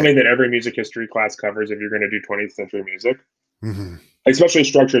 It's Right. something that every music history class covers if you're going to do 20th century music, Mhm. especially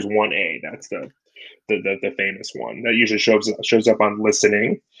structures 1A. That's the famous one that usually shows up on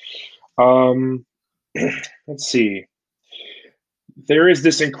listening. Um, let's see. There is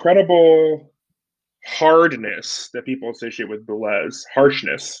this incredible hardness that people associate with Boulez,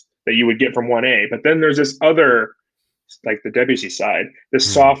 harshness that you would get from 1A. But then there's this other, like the Debussy side, this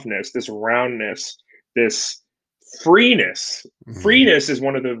Mhm. softness, this roundness, this freeness. Mhm. Freeness is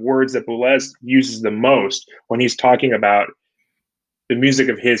one of the words that Boulez uses the most when he's talking about the music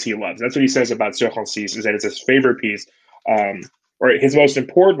of his he loves. That's what he says about Sur Francis, is that it's his favorite piece, um, or his most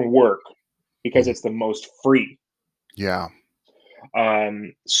important work, because Mhm. it's the most free. Yeah.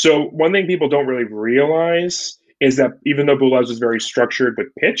 So one thing people don't really realize is that even though Boulez was very structured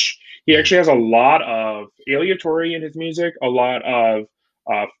with pitch, he Mhm. actually has a lot of aleatory in his music, a lot of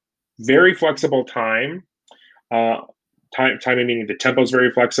uh, very flexible time. Uh, timing meaning the tempo is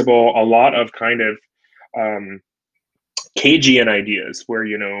very flexible. A lot of kind of um, Cagean ideas where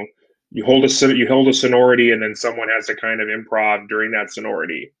you hold a sonority and then someone has to kind of improv during that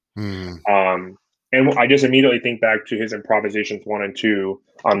sonority. Mhm. Um, and I just immediately think back to his improvisations 1 and 2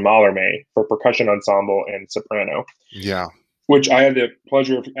 on Mallarmé for percussion ensemble and soprano, Yeah. which I had the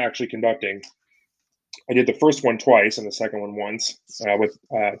pleasure of actually conducting. I did the first one twice and the second one once with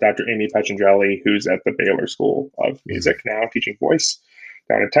Dr. Amy Petchandrelli, who's at the Baylor School of Mhm. Music now, teaching voice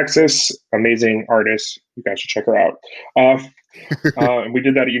down in Texas. Amazing artist. You guys should check her out. Uh, and we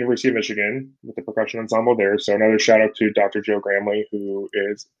did that at University of Michigan with the percussion ensemble there. So another shout out to Dr. Joe Gramley, who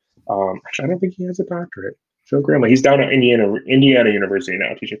is actually I don't think he has a doctorate. Joe Gramley, he's down at Indiana University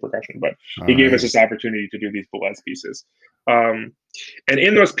now teaching percussion, but All he gave us right. this opportunity to do these Boulez pieces. Um, and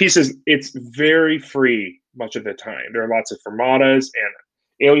in those pieces, it's very free much of the time. There are lots of fermatas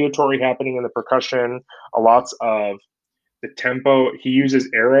and aleatory happening in the percussion, lots of the tempo. He uses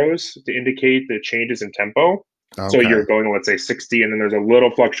arrows to indicate the changes in tempo. So Okay. you're going, let's say, 60, and then there's a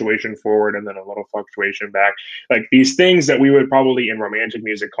little fluctuation forward and then a little fluctuation back. Like these things that we would probably in romantic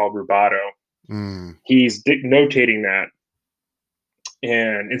music call rubato. Mm. He's notating that.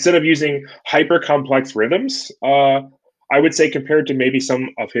 And instead of using hyper complex rhythms, I would say compared to maybe some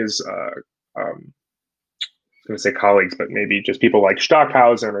of his, I was going to say colleagues, but maybe just people like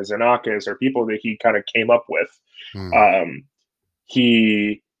Stockhausen or Xenakis or people that he kind of came up with, Mm. um,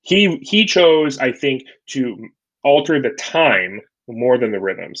 he chose, I think, to alter the time more than the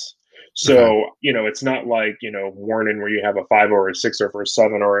rhythms. Okay. So it's not like Warnen where you have a 5 or a 6 over a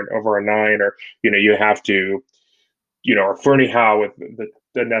 7 or an over a 9, or you have to or Fernie Howe with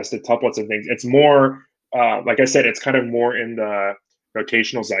the nested tuplets and things. It's more like I said, it's kind of more in the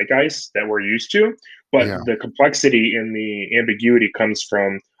notational zeitgeist that we're used to, but Yeah. the complexity and the ambiguity comes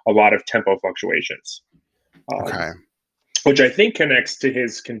from a lot of tempo fluctuations, Okay. which I think connects to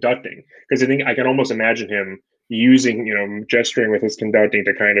his conducting, because I think I can almost imagine him using, gesturing with his conducting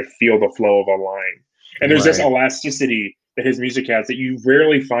to kind of feel the flow of a line. And there's this Right. elasticity that his music has that you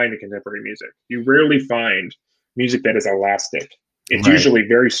rarely find in contemporary music. You rarely find music that is elastic. It's Right. usually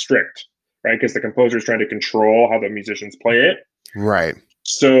very strict, right? Because the composer is trying to control how the musicians play it. Right.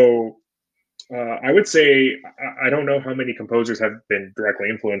 So I would say I don't know how many composers have been directly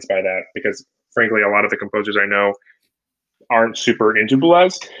influenced by that, because frankly, a lot of the composers I know aren't super into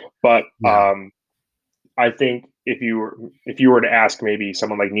Boulez. But Yeah. I think if you were to ask maybe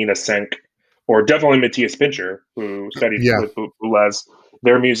someone like Nina Senk, or definitely Matthias Pincher, who studied Yeah. with Boulez,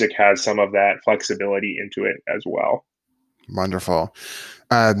 their music has some of that flexibility into it as well. Wonderful.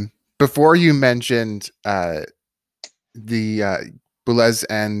 Before you mentioned the Boulez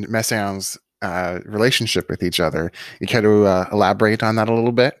and Messiaen's relationship with each other, you care to elaborate on that a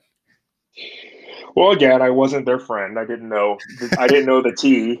little bit? Well, again, I wasn't their friend. I didn't know the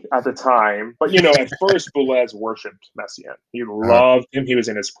tea at the time. But at first, Boulez worshipped Messiaen. He Uh, loved him. He was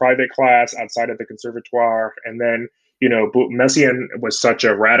in his private class outside of the conservatoire, and then Messiaen was such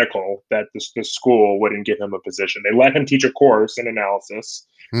a radical that the school wouldn't give him a position. They let him teach a course in analysis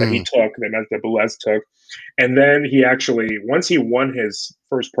that he mm, took, that Boulez took, and then he actually, once he won his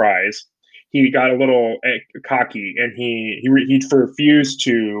first prize, he got a little cocky, and he refused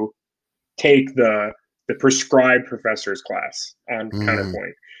to take the prescribed professor's class on mm,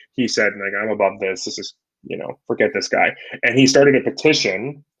 counterpoint. He said, like, I'm above this. This is, forget this guy. And he started a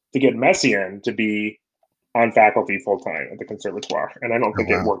petition to get Messiaen to be on faculty full time at the conservatoire. And I don't oh, think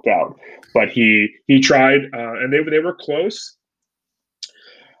it wow. worked out, but he tried, and they were close.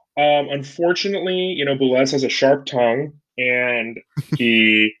 Unfortunately, Boulez has a sharp tongue, and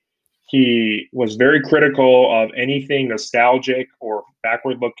he was very critical of anything nostalgic or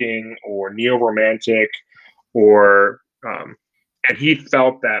backward looking or neo romantic, or and he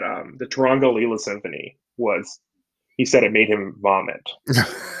felt that the Tarango Lila Symphony was. He said it made him vomit.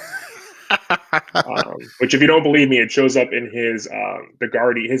 Which, if you don't believe me, it shows up in his the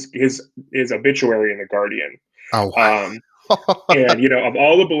Guardian, his obituary in the Guardian. Oh, Um, and of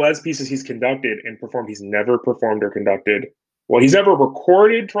all the Boulez pieces he's conducted and performed, he's never performed or conducted. Well, he's ever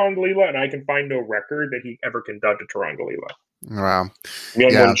recorded Tarangalila, and I can find no record that he ever conducted Tarangalila. wow.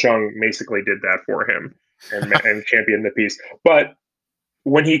 Myung Yeah. Won Chung basically did that for him and championed the piece. But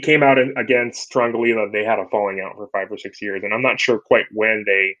when he came out against Tarangalila, they had a falling out for 5 or 6 years, and I'm not sure quite when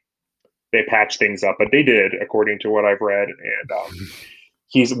they patched things up, but they did, according to what I've read. And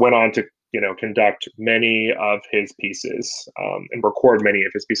he's went on to conduct many of his pieces, and record many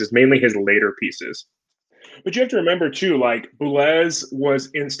of his pieces, mainly his later pieces. But you have to remember too, like, Boulez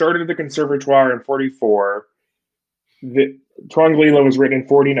started at the conservatoire in 44. The Tarangalila was written in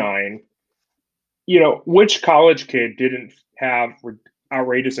 49. Which college kid didn't have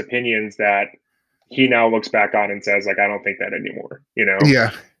outrageous opinions that he now looks back on and says, like, I don't think that anymore,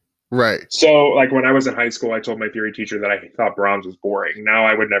 Yeah. Right. So, like, when I was in high school, I told my theory teacher that I thought Brahms was boring. Now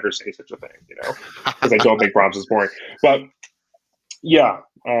I would never say such a thing, because I don't think Brahms is boring. But yeah,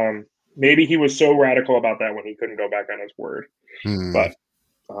 maybe he was so radical about that when he couldn't go back on his word. Hmm. But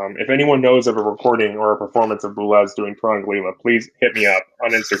if anyone knows of a recording or a performance of Boulez doing Tarangalila, please hit me up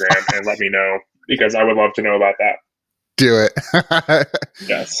on Instagram and let me know, because I would love to know about that. Do it.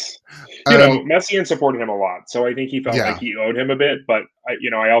 Yes. Um, Messiaen supported him a lot, so I think he felt like yeah. he owed him a bit. But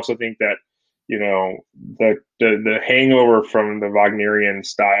I also think that the hangover from the Wagnerian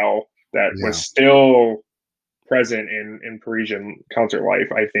style that was Yeah. still present in Parisian concert life.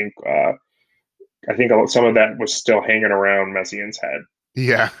 I think some of that was still hanging around Messiaen's head.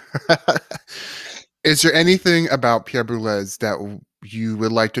 Yeah. Is there anything about Pierre Boulez that you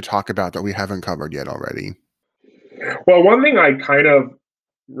would like to talk about that we haven't covered yet already? Well, one thing I kind of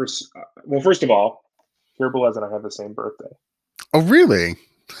well, first of all, Pierre Boulez and I have the same birthday. Oh, really?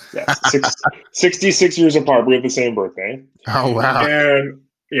 Yes, 66 years apart. We have the same birthday. Oh, wow. And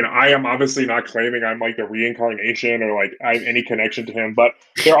I am obviously not claiming I'm like the reincarnation or like I have any connection to him, but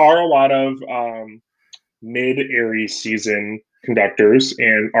there are a lot of mid-Aries season conductors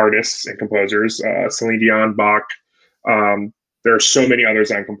and artists and composers. Celine Dion, Bach. There are so many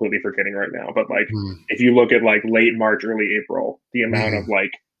others I'm completely forgetting right now. But like, Hmm. if you look at like late March, early April, the amount Hmm. of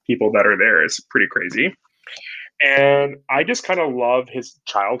like people that are there is pretty crazy. And I just kind of love his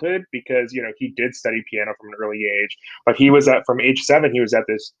childhood, because he did study piano from an early age, but from age 7 he was at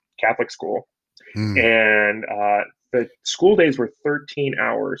this Catholic school, Hmm. and the school days were 13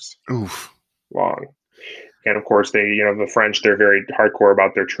 hours Oof. long. And of course, the French, they're very hardcore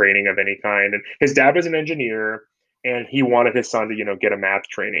about their training of any kind. And his dad was an engineer, and he wanted his son to, get a math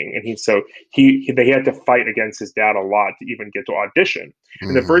training. And they had to fight against his dad a lot to even get to audition.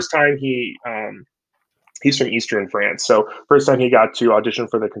 And the first time he's from Eastern France. So first time he got to audition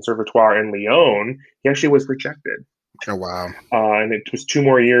for the Conservatoire in Lyon, he actually was rejected. Oh, wow. And it was 2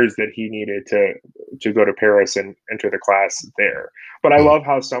 more years that he needed to go to Paris and enter the class there. But I love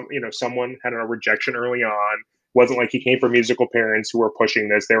how someone had a rejection early on. Wasn't like he came from musical parents who were pushing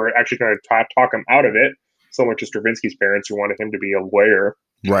this. They were actually trying to talk him out of it, similar to Stravinsky's parents who wanted him to be a lawyer.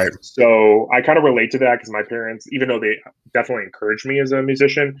 Right. So I kind of relate to that because my parents, even though they definitely encouraged me as a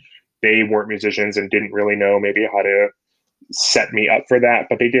musician, they weren't musicians and didn't really know maybe how to set me up for that.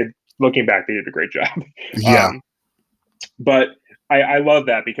 But they did, looking back, they did a great job. Yeah. But I love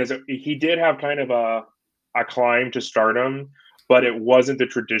that because he did have kind of a climb to stardom, but it wasn't the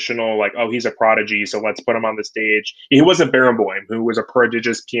traditional, like, oh, he's a prodigy, so let's put him on the stage. He wasn't Barenboim, who was a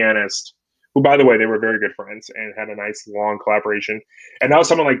prodigious pianist, who, by the way, they were very good friends and had a nice, long collaboration. And now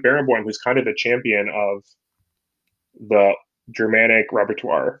someone like Barenboim, who's kind of the champion of the Germanic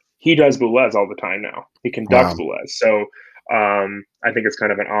repertoire. He does Boulez all the time now. He conducts Boulez. So I think it's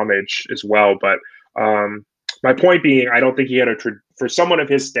kind of an homage as well. But my point being, I don't think he had for someone of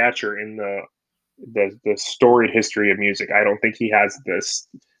his stature in the storied history of music, I don't think he has this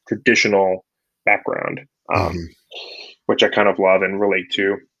traditional background, which I kind of love and relate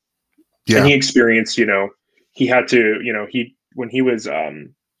to. Yeah. And he experienced, he had to, when he was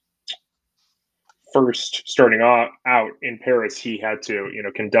first starting out in Paris, he had to,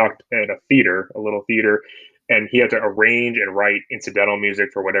 conduct at a little theater, and he had to arrange and write incidental music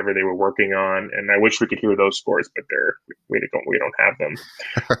for whatever they were working on. And I wish we could hear those scores, but we don't have them.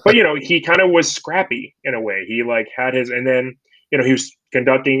 But he kind of was scrappy in a way. He had his, and then he was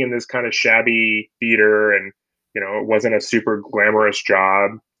conducting in this kind of shabby theater, and it wasn't a super glamorous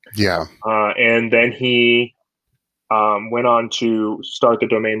job. Yeah. And then he went on to start the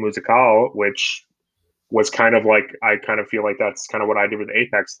Domaine Musicale, which was kind of like, I kind of feel like that's kind of what I did with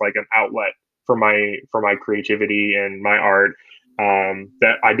Apex, like an outlet for my creativity and my art.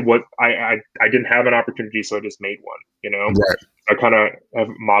 That I didn't have an opportunity, so I just made one. Right. I kind of have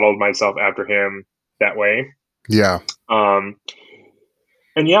modeled myself after him that way. Yeah. And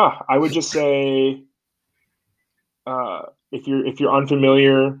yeah, I would just say, if you're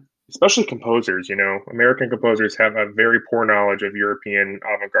unfamiliar, especially composers, American composers have a very poor knowledge of European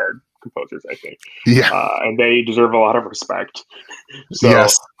avant-garde composers, I think. Yeah. And they deserve a lot of respect. So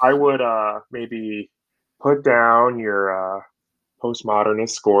yes. I would maybe put down your postmodernist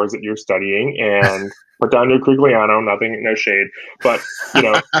scores that you're studying and put down your Crigliano, no shade, but,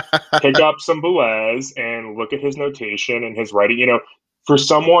 pick up some Boulez and look at his notation and his writing. For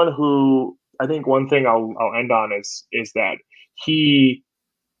someone who, I think one thing I'll end on is that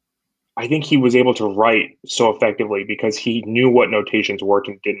I think he was able to write so effectively because he knew what notations worked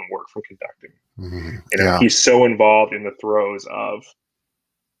and didn't work from conducting. Mm-hmm. He's so involved in the throes of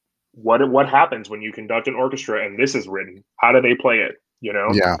what happens when you conduct an orchestra and this is written. How do they play it?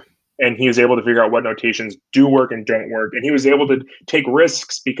 Yeah. And he was able to figure out what notations do work and don't work. And he was able to take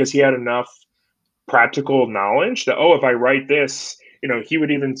risks because he had enough practical knowledge that, if I write this, he would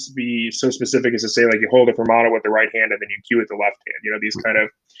even be so specific as to say, like, you hold a fermato with the right hand and then you cue with the left hand. These kind of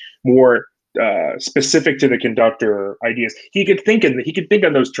more specific to the conductor ideas. He could think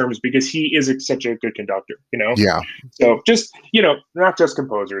on those terms because he is such a good conductor. Yeah. So just not just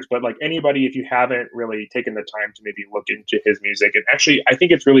composers, but like anybody, if you haven't really taken the time to maybe look into his music, and actually, I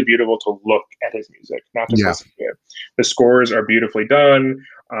think it's really beautiful to look at his music, not just listen to it. The scores are beautifully done,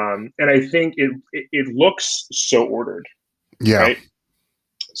 and I think it looks so ordered. Yeah. Right?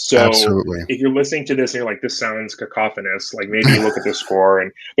 So absolutely. If you're listening to this and you're like, this sounds cacophonous, like maybe you look at the score,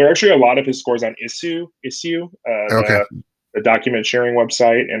 and there are actually a lot of his scores on Issue, the document sharing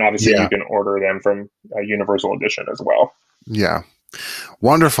website. And obviously you can order them from Universal Edition as well. Yeah.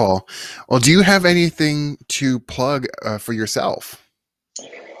 Wonderful. Well, do you have anything to plug for yourself?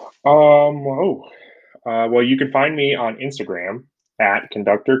 Well, you can find me on Instagram at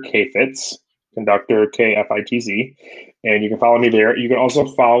Conductor KFitz. Conductor KFITZ, and you can follow me there. You can also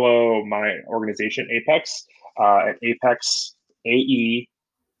follow my organization Apex at Apex AEPEX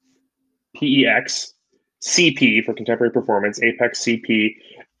CP for Contemporary Performance, Apex CP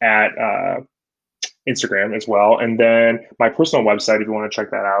at Instagram as well. And then my personal website, if you want to check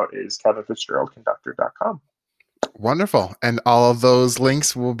that out, is kevinfitzgeraldconductor.com. Wonderful. And all of those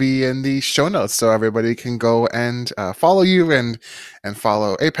links will be in the show notes, so everybody can go and follow you and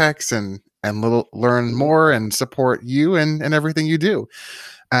follow Apex and learn more and support you and everything you do.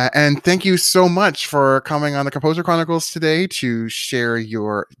 And thank you so much for coming on the Composer Chronicles today to share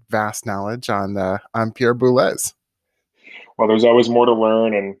your vast knowledge on Pierre Boulez. Well, there's always more to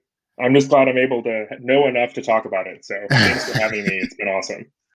learn, and I'm just glad I'm able to know enough to talk about it. So thanks for having me. It's been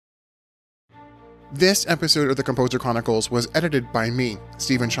awesome. This episode of the Composer Chronicles was edited by me,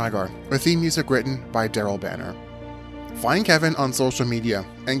 Stephen Shigar, with theme music written by Daryl Banner. Find Kevin on social media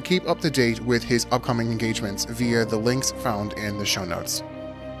and keep up to date with his upcoming engagements via the links found in the show notes.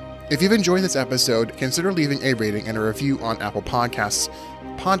 If you've enjoyed this episode, consider leaving a rating and a review on Apple Podcasts,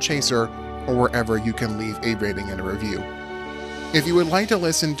 Podchaser, or wherever you can leave a rating and a review. If you would like to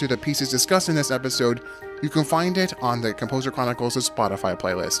listen to the pieces discussed in this episode, you can find it on the Composer Chronicles Spotify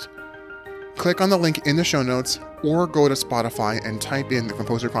playlist. Click on the link in the show notes or go to Spotify and type in the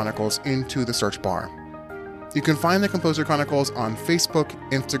Composer Chronicles into the search bar. You can find the Composer Chronicles on Facebook,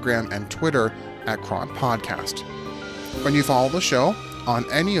 Instagram, and Twitter at Cron Podcast. When you follow the show on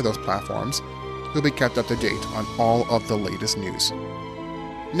any of those platforms, you'll be kept up to date on all of the latest news.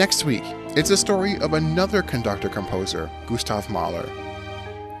 Next week, it's a story of another conductor-composer, Gustav Mahler.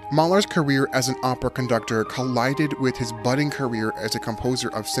 Mahler's career as an opera conductor collided with his budding career as a composer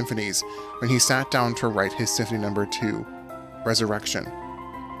of symphonies when he sat down to write his Symphony No. 2, Resurrection,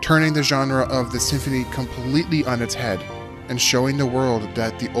 turning the genre of the symphony completely on its head and showing the world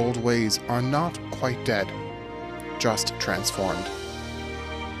that the old ways are not quite dead, just transformed.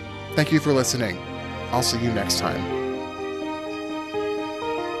 Thank you for listening. I'll see you next time.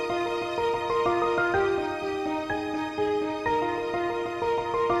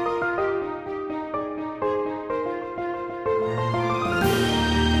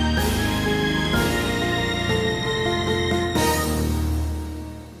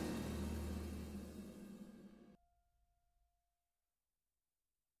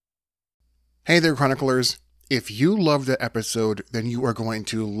 Hey there, Chroniclers. If you loved the episode, then you are going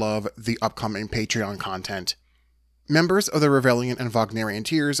to love the upcoming Patreon content. Members of the Revellian and Wagnerian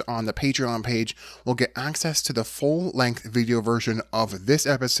tiers on the Patreon page will get access to the full-length video version of this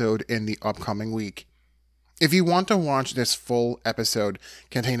episode in the upcoming week. If you want to watch this full episode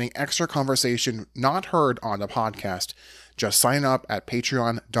containing extra conversation not heard on the podcast, just sign up at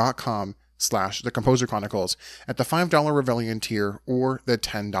patreon.com/The Composer Chronicles at the $5 Revellian tier or the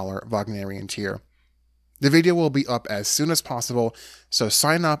 $10 Wagnerian tier. The video will be up as soon as possible, so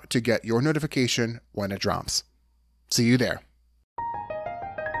sign up to get your notification when it drops. See you there.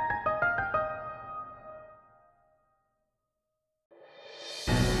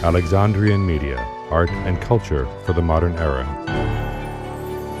 Alexandrian Media, Art and Culture for the Modern Era.